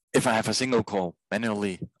if I have a single call,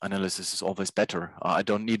 manually analysis is always better. I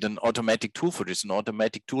don't need an automatic tool for this. An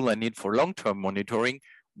automatic tool I need for long-term monitoring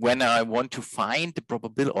when I want to find the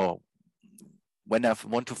probability, or when I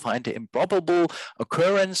want to find the improbable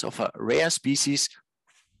occurrence of a rare species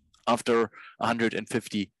after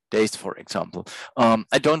 150 days, for example.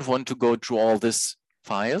 I don't want to go through all these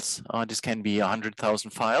files. This can be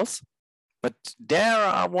 100,000 files. But there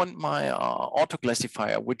I want my auto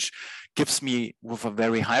classifier, which gives me, with a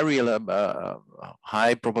very high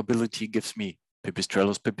probability, gives me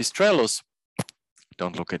pipistrellus.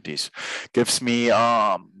 Don't look at these. Gives me,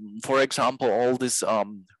 for example, all this,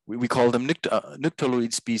 we call them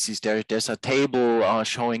nyctaloid species. There's a table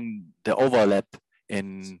showing the overlap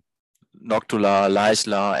in Noctula,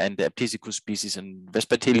 Lysla, and the Aptesicus species in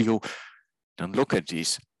Vespertilio. Don't look at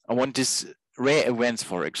these. I want this rare events,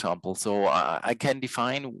 for example. So I can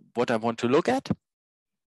define what I want to look at,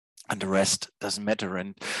 and the rest doesn't matter.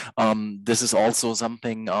 And this is also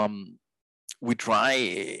something we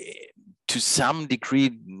try to some degree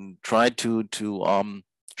to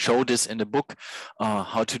show this in the book,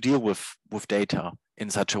 how to deal with data in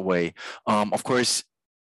such a way. Of course,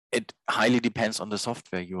 it highly depends on the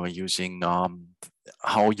software you are using,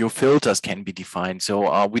 how your filters can be defined.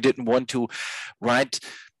 So we didn't want to write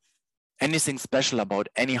anything special about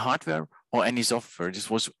any hardware or any software. This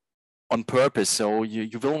was on purpose. So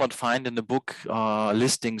you will not find in the book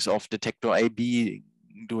listings of detector A, B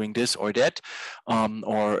doing this or that,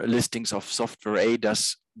 or listings of software A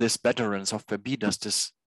does this better and software B does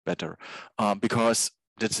this better, because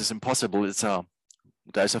this is impossible.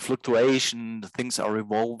 There's a fluctuation, things are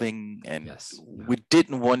evolving, and yes, we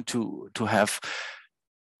didn't want to have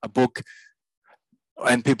a book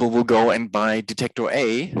and people will go and buy detector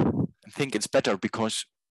A and think it's better because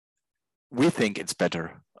we think it's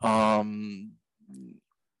better.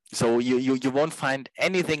 So you won't find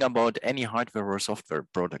anything about any hardware or software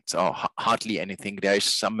products, or hardly anything. There is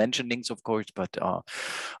some mentionings, of course, but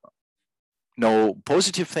no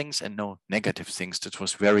positive things and no negative things. That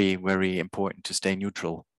was very, very important to stay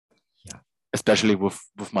neutral. Yeah, especially with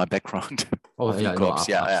my background. Oh yeah, no,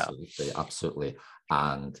 absolutely, absolutely.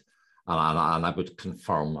 And I would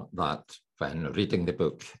confirm that when reading the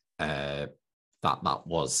book, that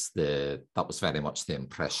was very much the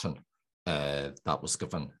impression that was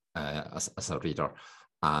given as a reader,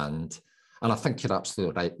 and I think you're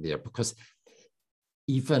absolutely right there, because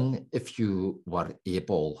even if you were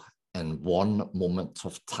able in one moment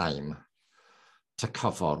of time to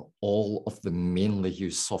cover all of the mainly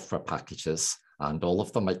used software packages and all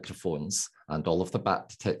of the microphones and all of the bat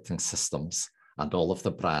detecting systems and all of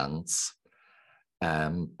the brands,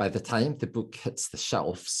 by the time the book hits the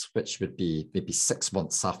shelves, which would be maybe 6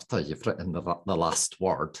 months after you've written the last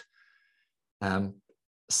word,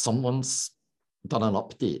 someone's done an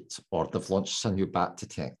update or they've launched a new bat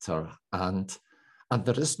detector, and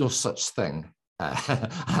there is no such thing.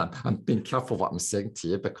 I'm being careful what I'm saying to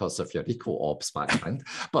you because of your eco-ops background,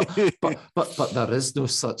 but there is no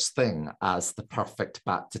such thing as the perfect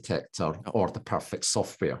bat detector or the perfect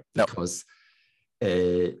software, because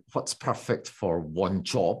what's perfect for one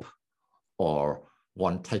job or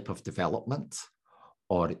one type of development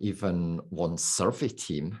or even one survey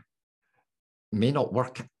team may not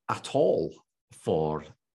work at all for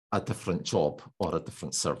a different job or a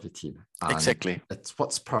different survey team. And exactly. It's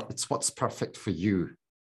what's perfect for you,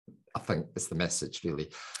 I think, is the message, really.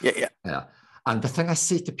 Yeah. And the thing I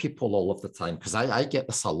say to people all of the time, because I get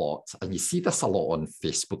this a lot, and you see this a lot on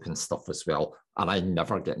Facebook and stuff as well, and I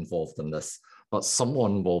never get involved in this, but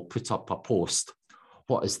someone will put up a post,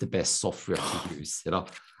 what is the best software to use, you know?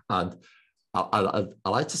 And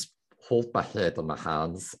I just hold my head on my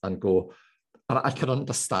hands and go, and I can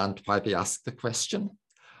understand why they ask the question.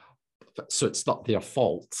 So it's not their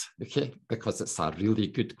fault, okay? Because it's a really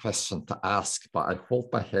good question to ask, but I hold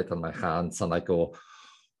my head on my hands and I go,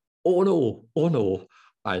 oh no,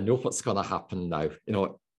 I know what's going to happen now. You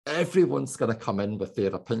know, everyone's going to come in with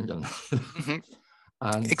their opinion. Mm-hmm.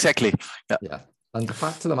 And exactly. Yeah. And the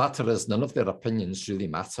fact of the matter is, none of their opinions really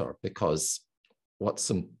matter, because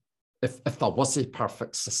if there was a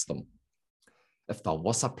perfect system, if there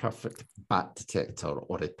was a perfect bat detector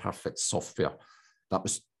or a perfect software that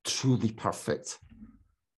was truly perfect,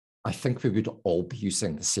 I think we would all be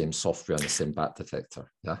using the same software and the same bat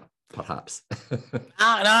detector. Yeah, perhaps.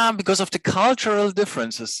 Because of the cultural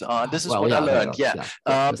differences. This is what I learned.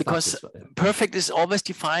 Because perfect is always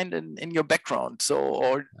defined in your background. So,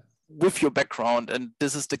 or with your background, and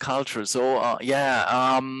this is the culture. So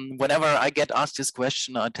whenever I get asked this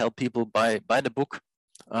question, I tell people buy the book,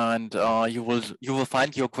 and you will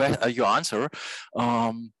find your answer,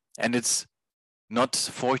 and it's not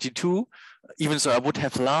 42. Even so, I would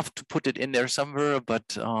have loved to put it in there somewhere, but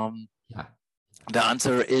the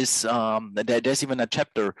answer is there's even a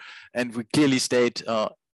chapter, and we clearly state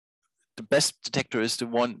the best detector is the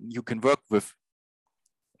one you can work with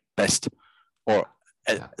best, or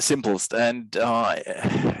simplest. And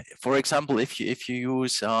for example, if you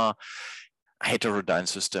use a heterodyne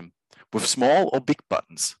system with small or big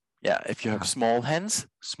buttons, if you have small hands,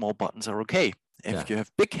 small buttons are okay. If you have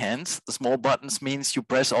big hands, the small buttons means you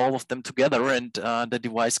press all of them together and the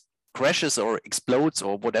device crashes or explodes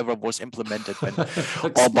or whatever was implemented when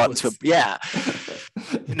all buttons were.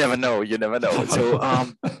 You never know. So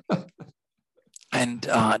and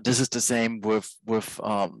this is the same with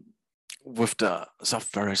the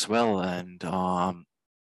software as well. And I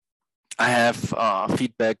have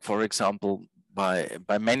feedback, for example,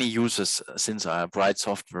 by many users since I write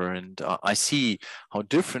software, and I see how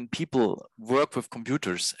different people work with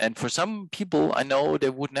computers. And for some people, I know they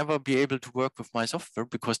would never be able to work with my software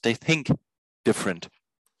because they think different.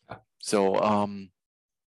 So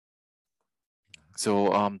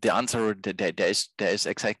the answer, there is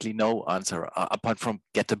exactly no answer apart from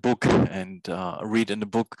get the book and read in the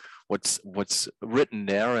book what's written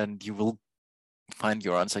there, and you will find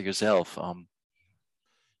your answer yourself. Do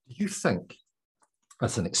you think,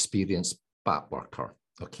 as an experienced bat worker,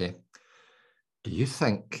 okay, do you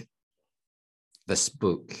think this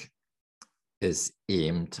book is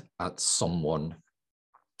aimed at someone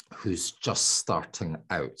who's just starting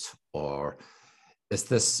out, or is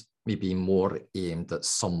this maybe more aimed at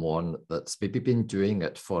someone that's maybe been doing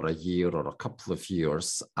it for a year or a couple of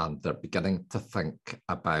years, and they're beginning to think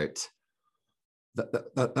about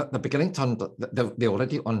they're beginning to they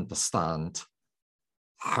already understand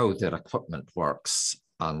how their equipment works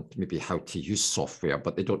and maybe how to use software,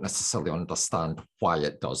 but they don't necessarily understand why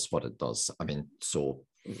it does what it does? I mean, so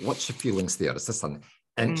what's your feelings there? Is this an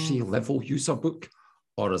entry-level user book,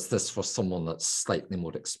 or is this for someone that's slightly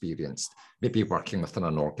more experienced, maybe working within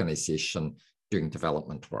an organization doing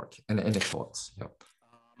development work? Any thoughts?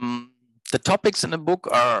 The topics in the book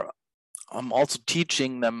are, I'm also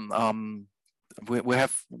teaching them. We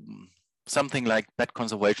have something like Bat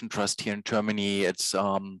Conservation Trust here in Germany. It's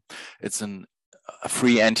a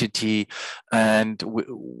free entity, and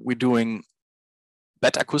we're doing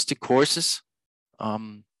bat acoustic courses,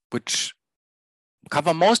 which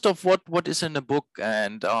cover most of what is in the book.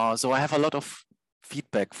 And so I have a lot of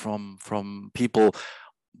feedback from people,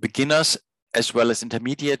 beginners as well as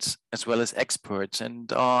intermediates, as well as experts.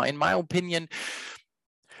 And in my opinion,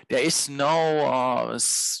 there is no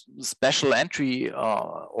special entry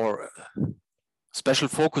or special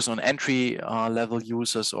focus on entry level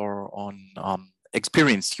users or on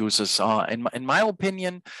experienced users. In my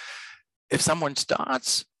opinion, if someone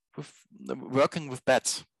starts with working with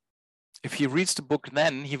bets, if he reads the book,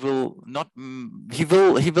 then he will not. He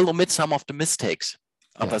will omit some of the mistakes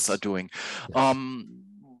others are doing. Yes.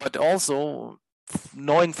 But also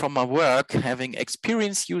knowing from my work, having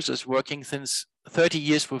experienced users working since 30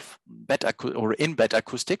 years with in bed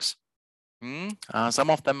acoustics, some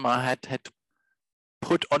of them had to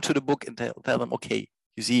put onto the book and tell them, okay,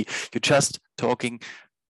 you see, you're just talking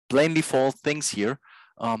plainly false things here,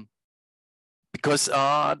 because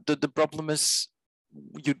the problem is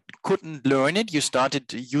you couldn't learn it. You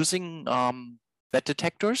started using bed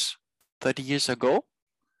detectors 30 years ago.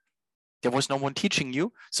 There was no one teaching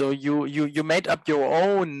you, so you made up your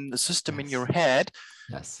own system in your head,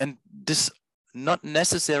 and this not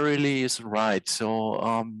necessarily is right.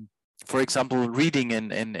 So for example, reading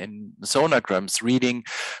in sonograms, reading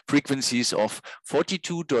frequencies of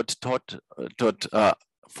 42.25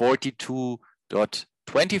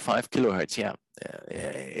 kilohertz. Yeah,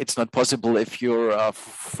 it's not possible if your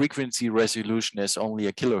frequency resolution is only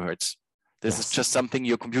a kilohertz. This is just something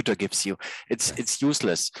your computer gives you. It's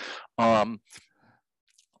useless.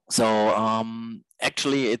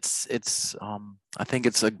 Actually, it's I think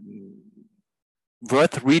it's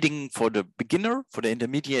worth reading for the beginner, for the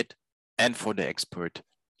intermediate, and for the expert.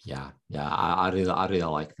 Yeah, I really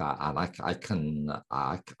like that, and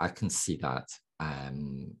I can see that.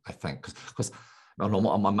 I think because I'm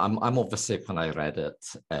obviously, when I read it,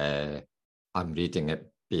 I'm reading it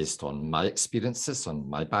based on my experiences, on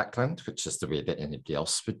my background, which is the way that anybody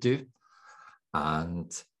else would do,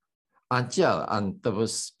 and there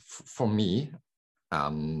was, for me,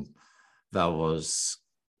 there was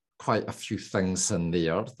quite a few things in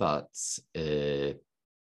there that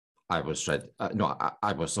I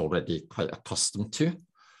was already quite accustomed to,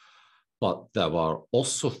 but there were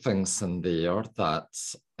also things in there that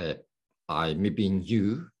I maybe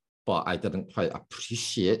knew, but I didn't quite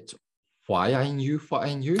appreciate why I knew what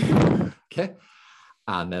I knew. Okay,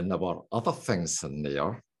 and then there were other things in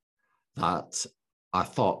there that I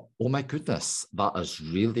thought, oh my goodness, that has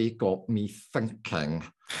really got me thinking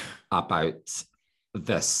about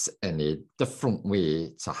this in a different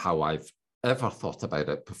way to how I've ever thought about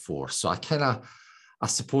it before. So I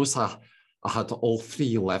suppose I had all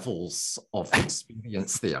three levels of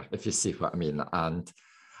experience there, if you see what I mean. And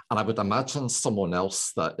I would imagine someone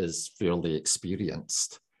else that is fairly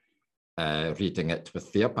experienced reading it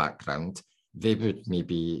with their background, they would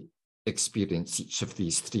maybe experience each of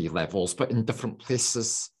these three levels, but in different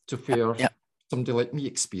places to where somebody like me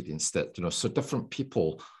experienced it. So different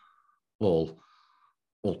people will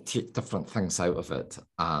take different things out of it,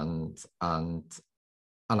 and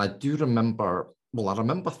I do remember. Well, I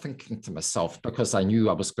remember thinking to myself, because I knew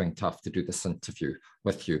I was going to have to do this interview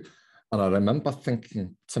with you, and I remember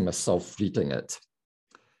thinking to myself, reading it,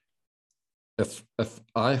 if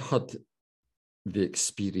I had the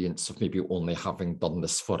experience of maybe only having done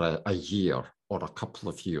this for a year or a couple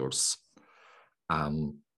of years,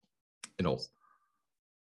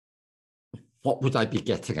 what would I be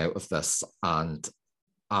getting out of this? And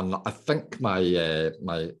I think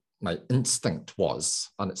my instinct was,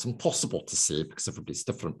 and it's impossible to say because everybody's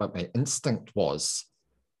different, but my instinct was,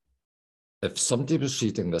 if somebody was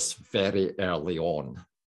reading this very early on,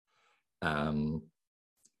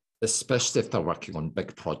 especially if they're working on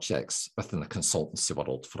big projects within the consultancy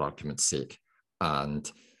world, for argument's sake,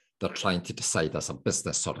 and they're trying to decide as a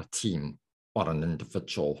business or a team or an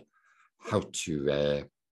individual how to,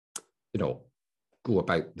 go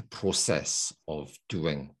about the process of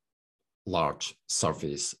doing large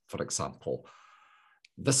surveys, for example.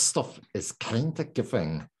 This stuff is kind of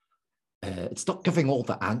giving, it's not giving all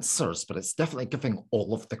the answers, but it's definitely giving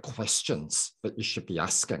all of the questions that you should be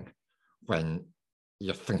asking when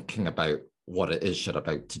you're thinking about what it is you're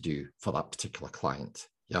about to do for that particular client.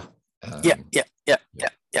 Yeah.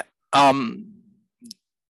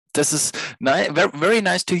 This is very, very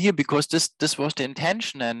nice to hear, because this was the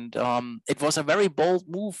intention, and it was a very bold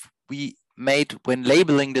move we made when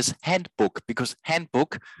labeling this handbook, because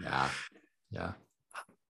handbook. Yeah.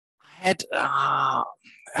 It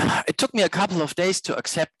took me a couple of days to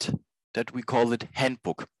accept that we call it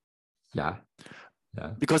handbook. Yeah.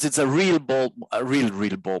 Because it's a real bold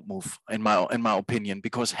move in my opinion,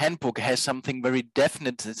 because handbook has something very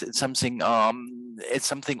definite. It's something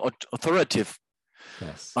authoritative.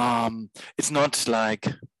 Yes. It's not like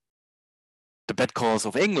the bad calls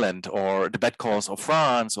of England or the bad calls of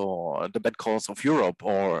France or the bad calls of Europe,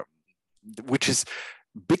 or which is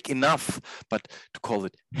big enough, but to call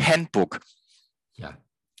it handbook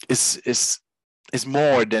is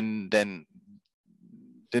more than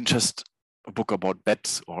just a book about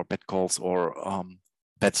bets or bad calls or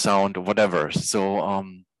bad sound or whatever. So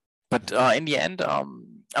but in the end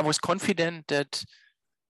I was confident that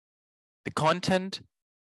the content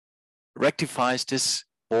rectifies this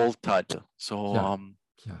bold title. So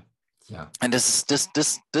and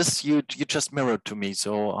this you just mirrored to me.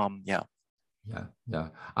 So and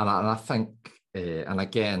I think and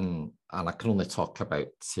again, and I can only talk about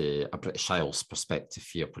a British Isles perspective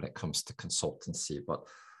here when it comes to consultancy,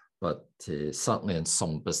 but certainly in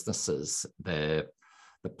some businesses, the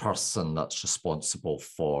person that's responsible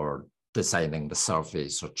for designing the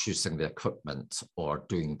surveys or choosing the equipment or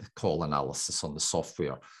doing the call analysis on the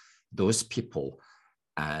software, those people,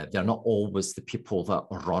 they're not always the people that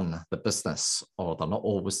run the business, or they're not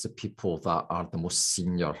always the people that are the most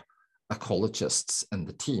senior ecologists in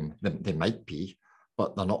the team. They might be,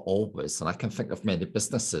 but they're not always. And I can think of many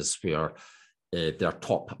businesses where their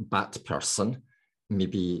top bat person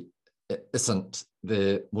maybe isn't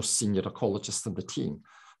the most senior ecologist in the team.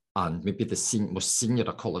 And maybe the most senior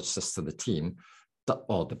ecologist in the team,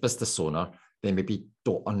 or the business owner, they maybe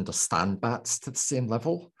don't understand bats to the same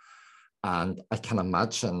level. And I can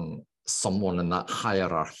imagine someone in that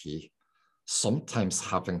hierarchy sometimes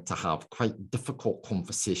having to have quite difficult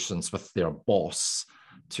conversations with their boss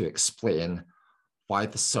to explain why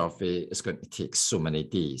the survey is going to take so many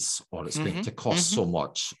days, or it's going to cost so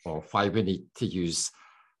much, or why we need to use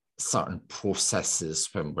certain processes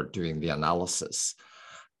when we're doing the analysis.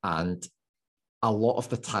 And a lot of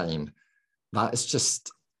the time, that is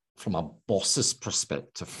just, from a boss's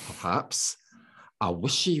perspective, perhaps, a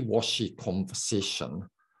wishy-washy conversation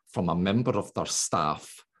from a member of their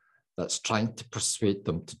staff that's trying to persuade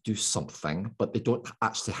them to do something, but they don't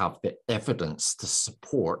actually have the evidence to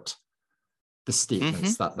support the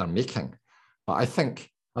statements that they're making. But I think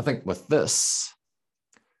with this,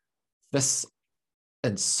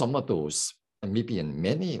 in some of those, and maybe in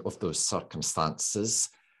many of those circumstances,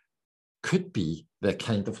 could be the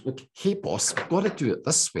kind of, look, hey boss, we've got to do it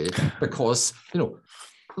this way because,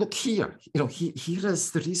 look here, here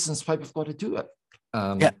is the reasons why we've got to do it.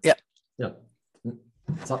 Yeah.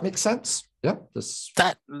 Does that make sense? Yeah.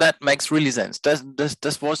 That makes really sense.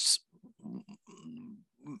 This was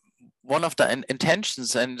one of the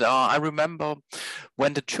intentions, and I remember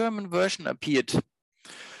when the German version appeared.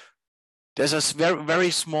 There's a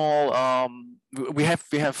very small. We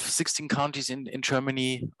have 16 counties in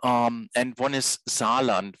Germany, and one is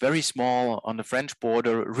Saarland, very small on the French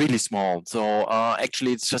border, really small. So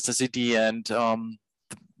actually, it's just a city and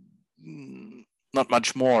not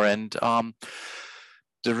much more. And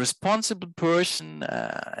the responsible person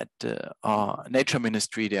at the nature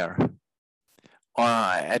ministry there,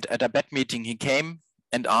 at a bat meeting, he came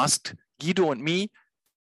and asked Guido and me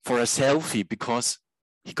for a selfie because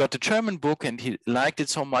he got the German book and he liked it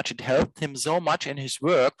so much. It helped him so much in his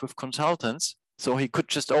work with consultants. So he could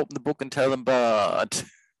just open the book and tell them, but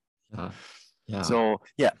yeah. So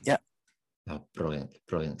yeah.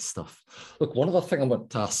 Brilliant stuff. Look, one other thing I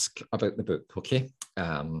want to ask about the book, okay?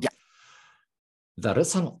 There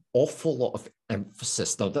is an awful lot of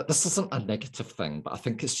emphasis. Now, this isn't a negative thing, but I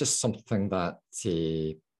think it's just something that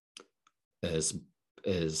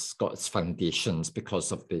is got its foundations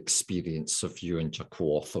because of the experience of you and your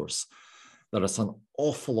co-authors. There is an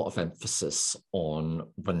awful lot of emphasis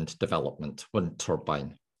on wind development, wind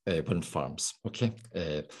turbine, wind farms, okay?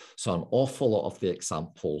 So an awful lot of the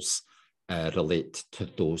examples relate to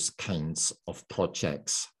those kinds of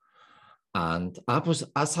projects. And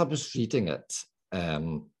as I was reading it,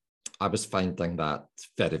 I was finding that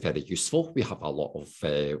very, very useful. We have a lot of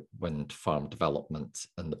wind farm development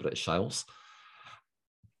in the British Isles.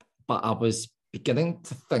 But I was beginning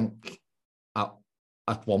to think at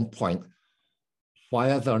one point,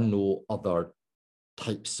 why are there no other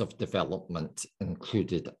types of development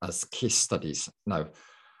included as case studies? Now,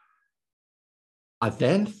 I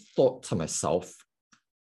then thought to myself,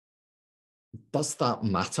 does that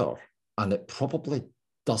matter? And it probably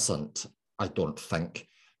doesn't, I don't think,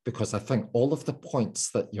 because I think all of the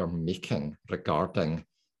points that you're making regarding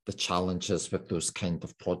the challenges with those kind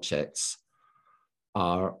of projects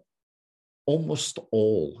are almost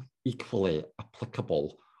all equally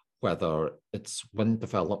applicable, whether it's wind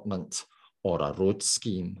development or a road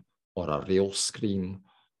scheme or a rail scheme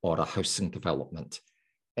or a housing development.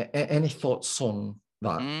 Any thoughts on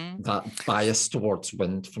that bias towards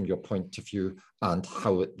wind from your point of view, and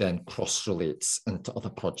how it then cross relates into other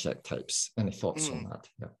project types. Any thoughts on that?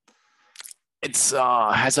 Yeah. It's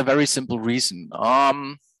has a very simple reason.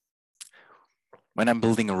 When I'm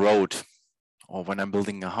building a road or when I'm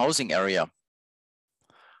building a housing area,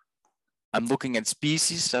 I'm looking at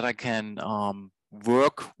species that I can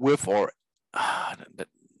work with, or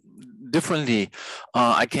differently.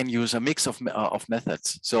 I can use a mix of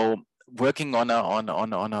methods. So working on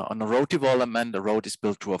a road development, the road is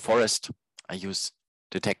built through a forest. I use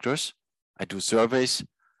detectors, I do surveys,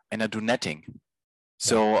 and I do netting.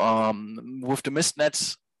 So with the mist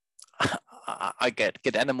nets, I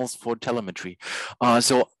get animals for telemetry.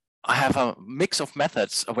 So I have a mix of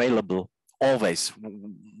methods available always.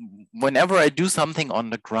 Whenever I do something on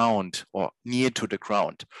the ground or near to the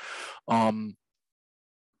ground. And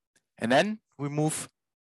then we move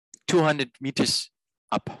 200 meters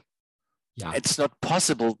up. Yeah. It's not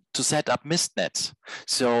possible to set up mist nets.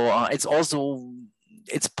 So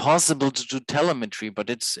it's possible to do telemetry, but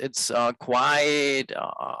it's quite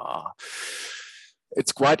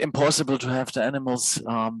impossible to have the animals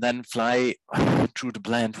then fly through the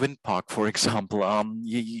bland wind park, for example.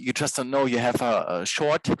 You just don't know. You have a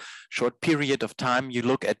short period of time. You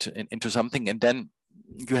look into something, and then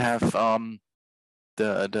you have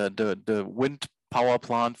the wind power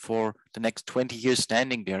plant for the next 20 years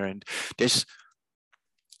standing there, and there's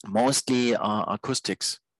mostly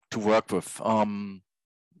acoustics to work with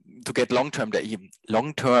to get long-term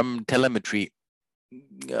telemetry.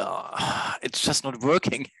 It's just not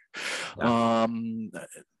working. Yeah.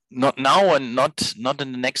 Not now, and not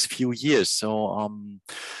in the next few years. So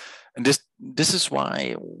and this is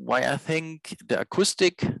why I think the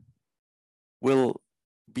acoustic will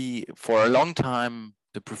be for a long time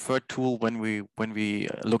the preferred tool when we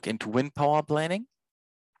look into wind power planning.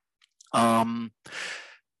 And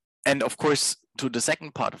of course, to the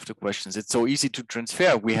second part of the questions, it's so easy to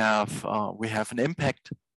transfer. We have an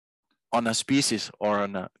impact on a species or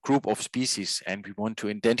on a group of species, and we want to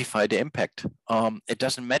identify the impact. It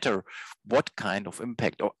doesn't matter what kind of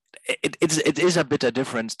impact, or it is a bit of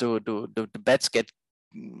difference. The bats get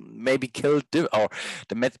maybe killed, or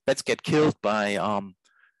the bats get killed by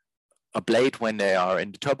a blade when they are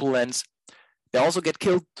in the turbulence. They also get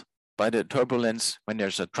killed by the turbulence when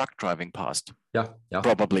there's a truck driving past. Yeah.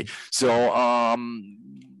 Probably. So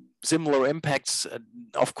similar impacts,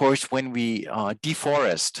 of course, when we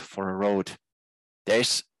deforest for a road,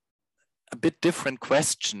 there's a bit different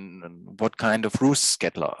question: what kind of roosts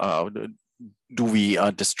do we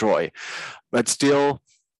destroy? But still,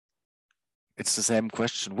 it's the same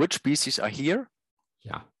question: which species are here?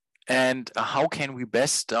 Yeah. And how can we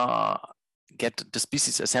best get the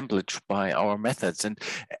species assemblage by our methods? And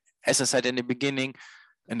as I said in the beginning,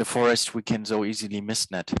 in the forest, we can so easily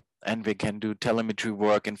mistnet, and we can do telemetry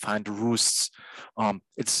work and find the roosts.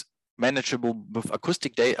 It's manageable with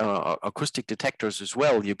acoustic detectors as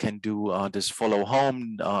well. You can do this follow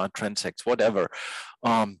home, transects, whatever.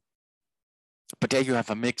 But there you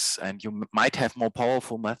have a mix, and you might have more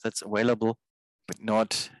powerful methods available, but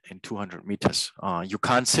not in 200 meters. You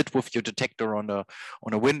can't sit with your detector on a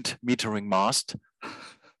wind metering mast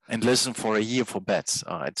and listen for a year for bats.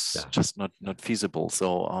 It's just not feasible.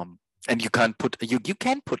 So and you can put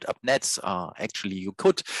up nets. Actually, you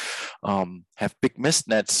could have big mist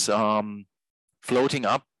nets floating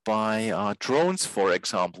up by drones, for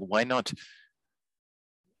example. Why not?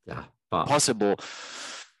 Yeah, possible,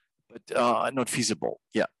 but not feasible.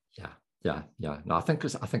 Yeah. No, I think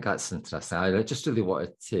that's interesting. I just really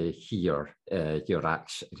wanted to hear your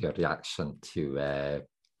reaction to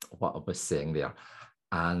what I was saying there.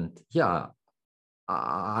 And yeah,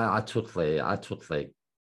 I totally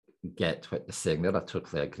get what you're saying there. I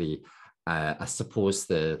totally agree. I suppose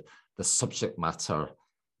the subject matter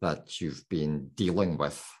that you've been dealing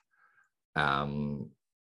with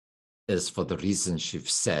is, for the reasons you've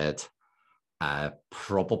said,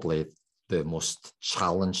 probably the most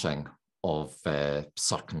challenging of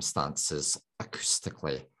circumstances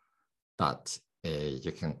acoustically that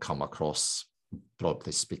you can come across,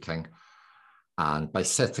 broadly speaking. And by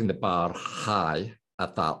setting the bar high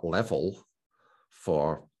at that level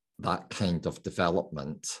for that kind of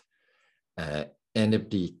development,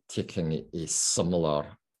 anybody taking a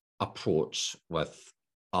similar approach with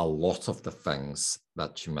a lot of the things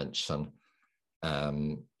that you mentioned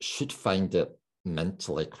should find it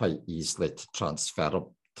mentally quite easily to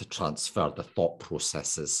transfer the thought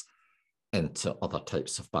processes into other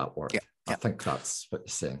types of bat work. I think that's what you're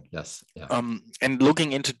saying. Yes. Yeah. And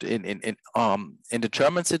looking into in the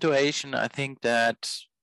German situation, I think that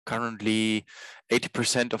currently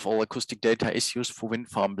 80% of all acoustic data is used for wind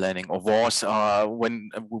farm planning, or was when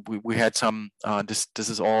we had some. This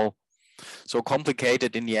is all so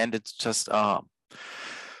complicated. In the end, it's just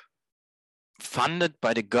funded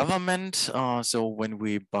by the government. So when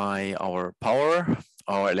we buy our power,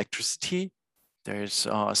 our electricity, there's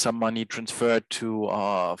some money transferred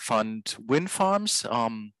to fund wind farms.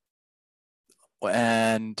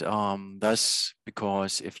 Thus,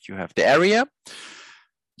 because if you have the area,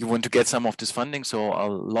 you want to get some of this funding. So a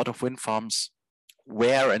lot of wind farms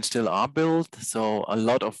were and still are built. So a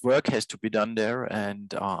lot of work has to be done there.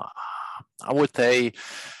 And I would say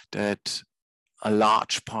that a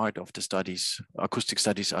large part of the studies, acoustic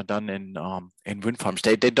studies, are done in wind farms.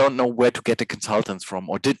 They don't know where to get the consultants from,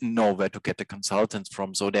 or didn't know where to get the consultants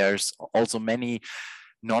from. So there's also many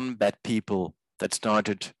non-bad people that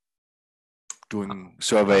started doing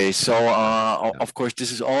surveys. So of course,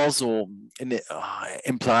 this is also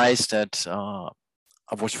implies that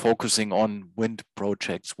I was focusing on wind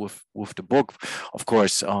projects with the book. Of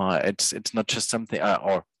course, it's not just something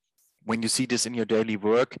or when you see this in your daily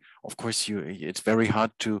work, of course, it's very hard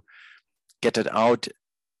to get it out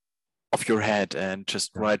of your head and just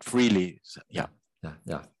write freely. So, yeah.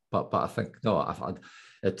 But I think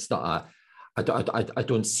it's not I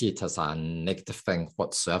don't see it as a negative thing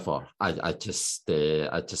whatsoever. I just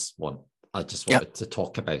wanted to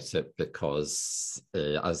talk about it because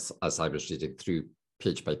as I was reading through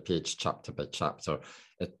page by page, chapter by chapter,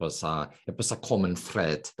 it was a common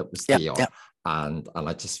thread that was there. And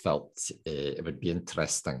I just felt it would be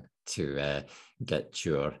interesting to get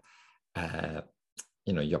your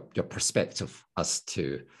your perspective as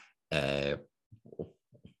to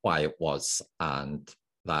why it was, and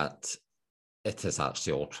that it is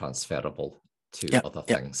actually all transferable to other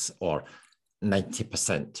things, or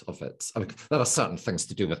 90% of it. I mean, there are certain things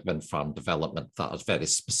to do with wind farm development that are very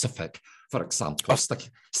specific. For example,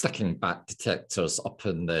 sticking back detectors up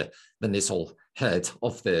in the nasal head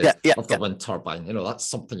of the wind turbine. That's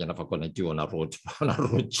something you're never going to do on a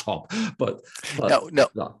road job. But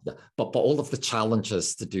all of the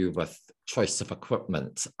challenges to do with choice of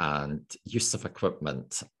equipment and use of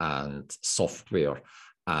equipment and software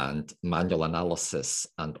and manual analysis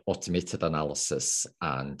and automated analysis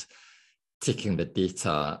and taking the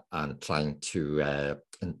data and trying to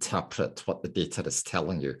interpret what the data is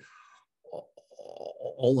telling you,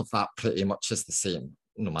 all of that pretty much is the same,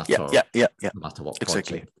 no matter no matter what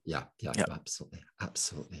project. Exactly.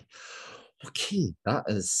 Absolutely. Okay, that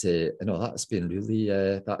is that's been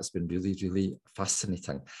really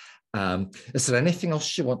fascinating. Is there anything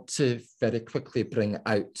else you want to very quickly bring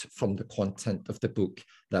out from the content of the book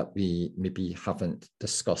that we maybe haven't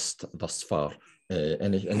discussed thus far?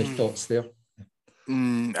 Any thoughts there?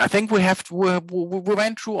 I think we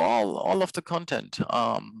went through all of the content.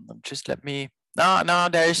 Just let me. No.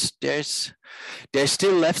 There's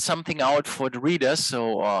still left something out for the readers.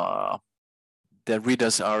 So the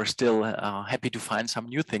readers are still happy to find some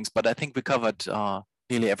new things. But I think we covered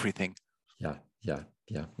nearly everything. Yeah.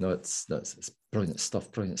 No, it's brilliant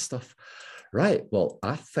stuff. Right. Well,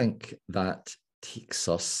 I think that takes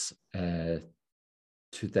us to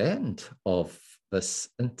the end of this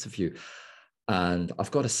interview. And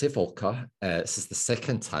I've got to say, Volker, this is the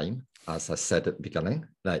second time, as I said at the beginning,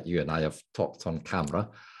 that you and I have talked on camera.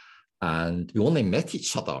 And we only met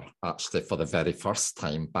each other, actually, for the very first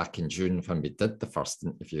time back in June when we did the first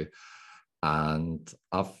interview. And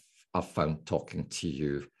I've found talking to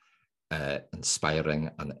you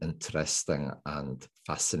inspiring and interesting and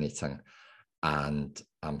fascinating. And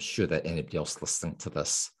I'm sure that anybody else listening to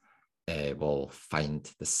this will find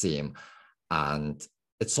the same. And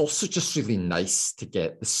it's also just really nice to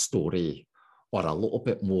get the story, or a little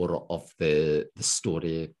bit more of the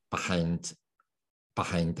story behind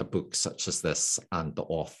a book such as this and the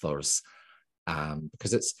authors,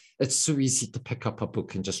 because it's so easy to pick up a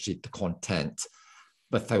book and just read the content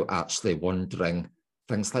without actually wondering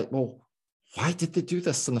things like, well, why did they do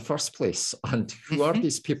this in the first place? And who are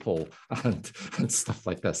these people? And stuff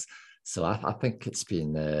like this. So I think it's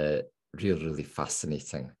been really, really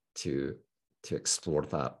fascinating to explore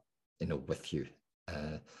that, with you.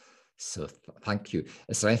 So thank you.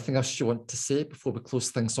 Is there anything else you want to say before we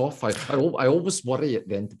close things off? I always worry at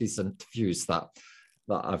the end of these interviews that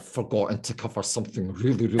I've forgotten to cover something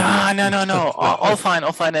really, really. No. All fine.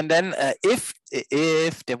 And then if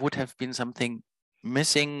there would have been something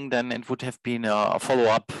missing, then it would have been a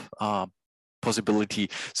follow-up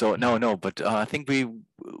possibility. So no. But I think we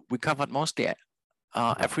covered mostly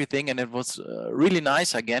everything, and it was really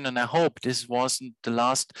nice again. And I hope this wasn't the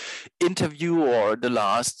last interview or the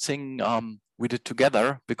last thing we did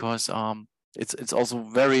together, because it's also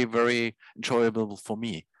very, very enjoyable for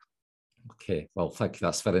me. Okay, well, thank you.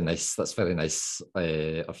 That's very nice. That's very nice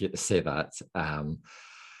of you to say that.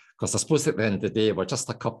 Because I suppose at the end of the day, we're just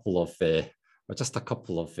a couple of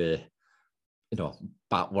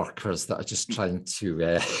bat workers that are just trying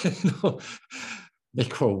to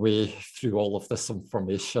make our way through all of this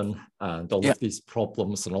information and all of these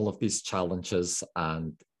problems and all of these challenges,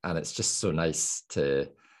 and it's just so nice to,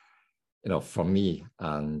 for me,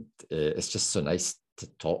 and it's just so nice to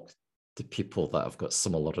talk to people that have got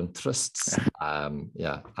similar interests.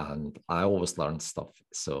 And I always learn stuff.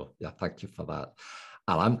 So yeah, thank you for that.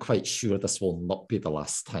 And I'm quite sure this will not be the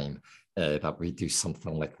last time that we do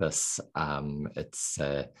something like this. It's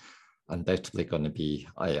undoubtedly going to be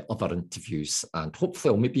other interviews, and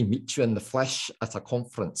hopefully I'll maybe meet you in the flesh at a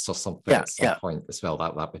conference or something at some point as well.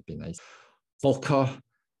 That would be nice. Volker,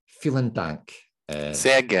 vielen Dank.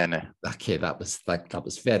 Sehr gerne. Okay, that was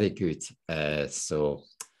very good. So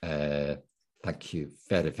thank you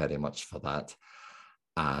very, very much for that.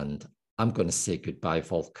 And I'm going to say goodbye,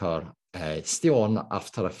 Volker. Stay on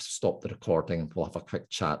after I've stopped the recording. We'll have a quick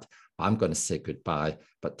chat. I'm going to say goodbye.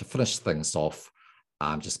 But to finish things off,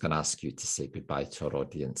 I'm just going to ask you to say goodbye to our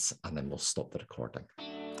audience, and then we'll stop the recording.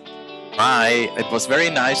 Bye. It was very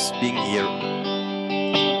nice being here.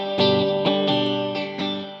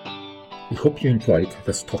 We hope you enjoyed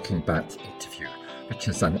this Talking Bat interview, which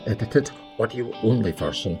is an edited audio-only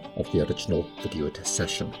version of the original videoed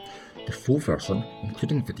session. The full version,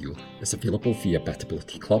 including video, is available via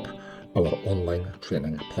Batability Club, our online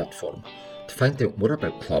training platform. To find out more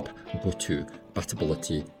about Club, go to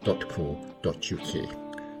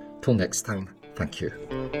batability.co.uk. Till next time, thank you.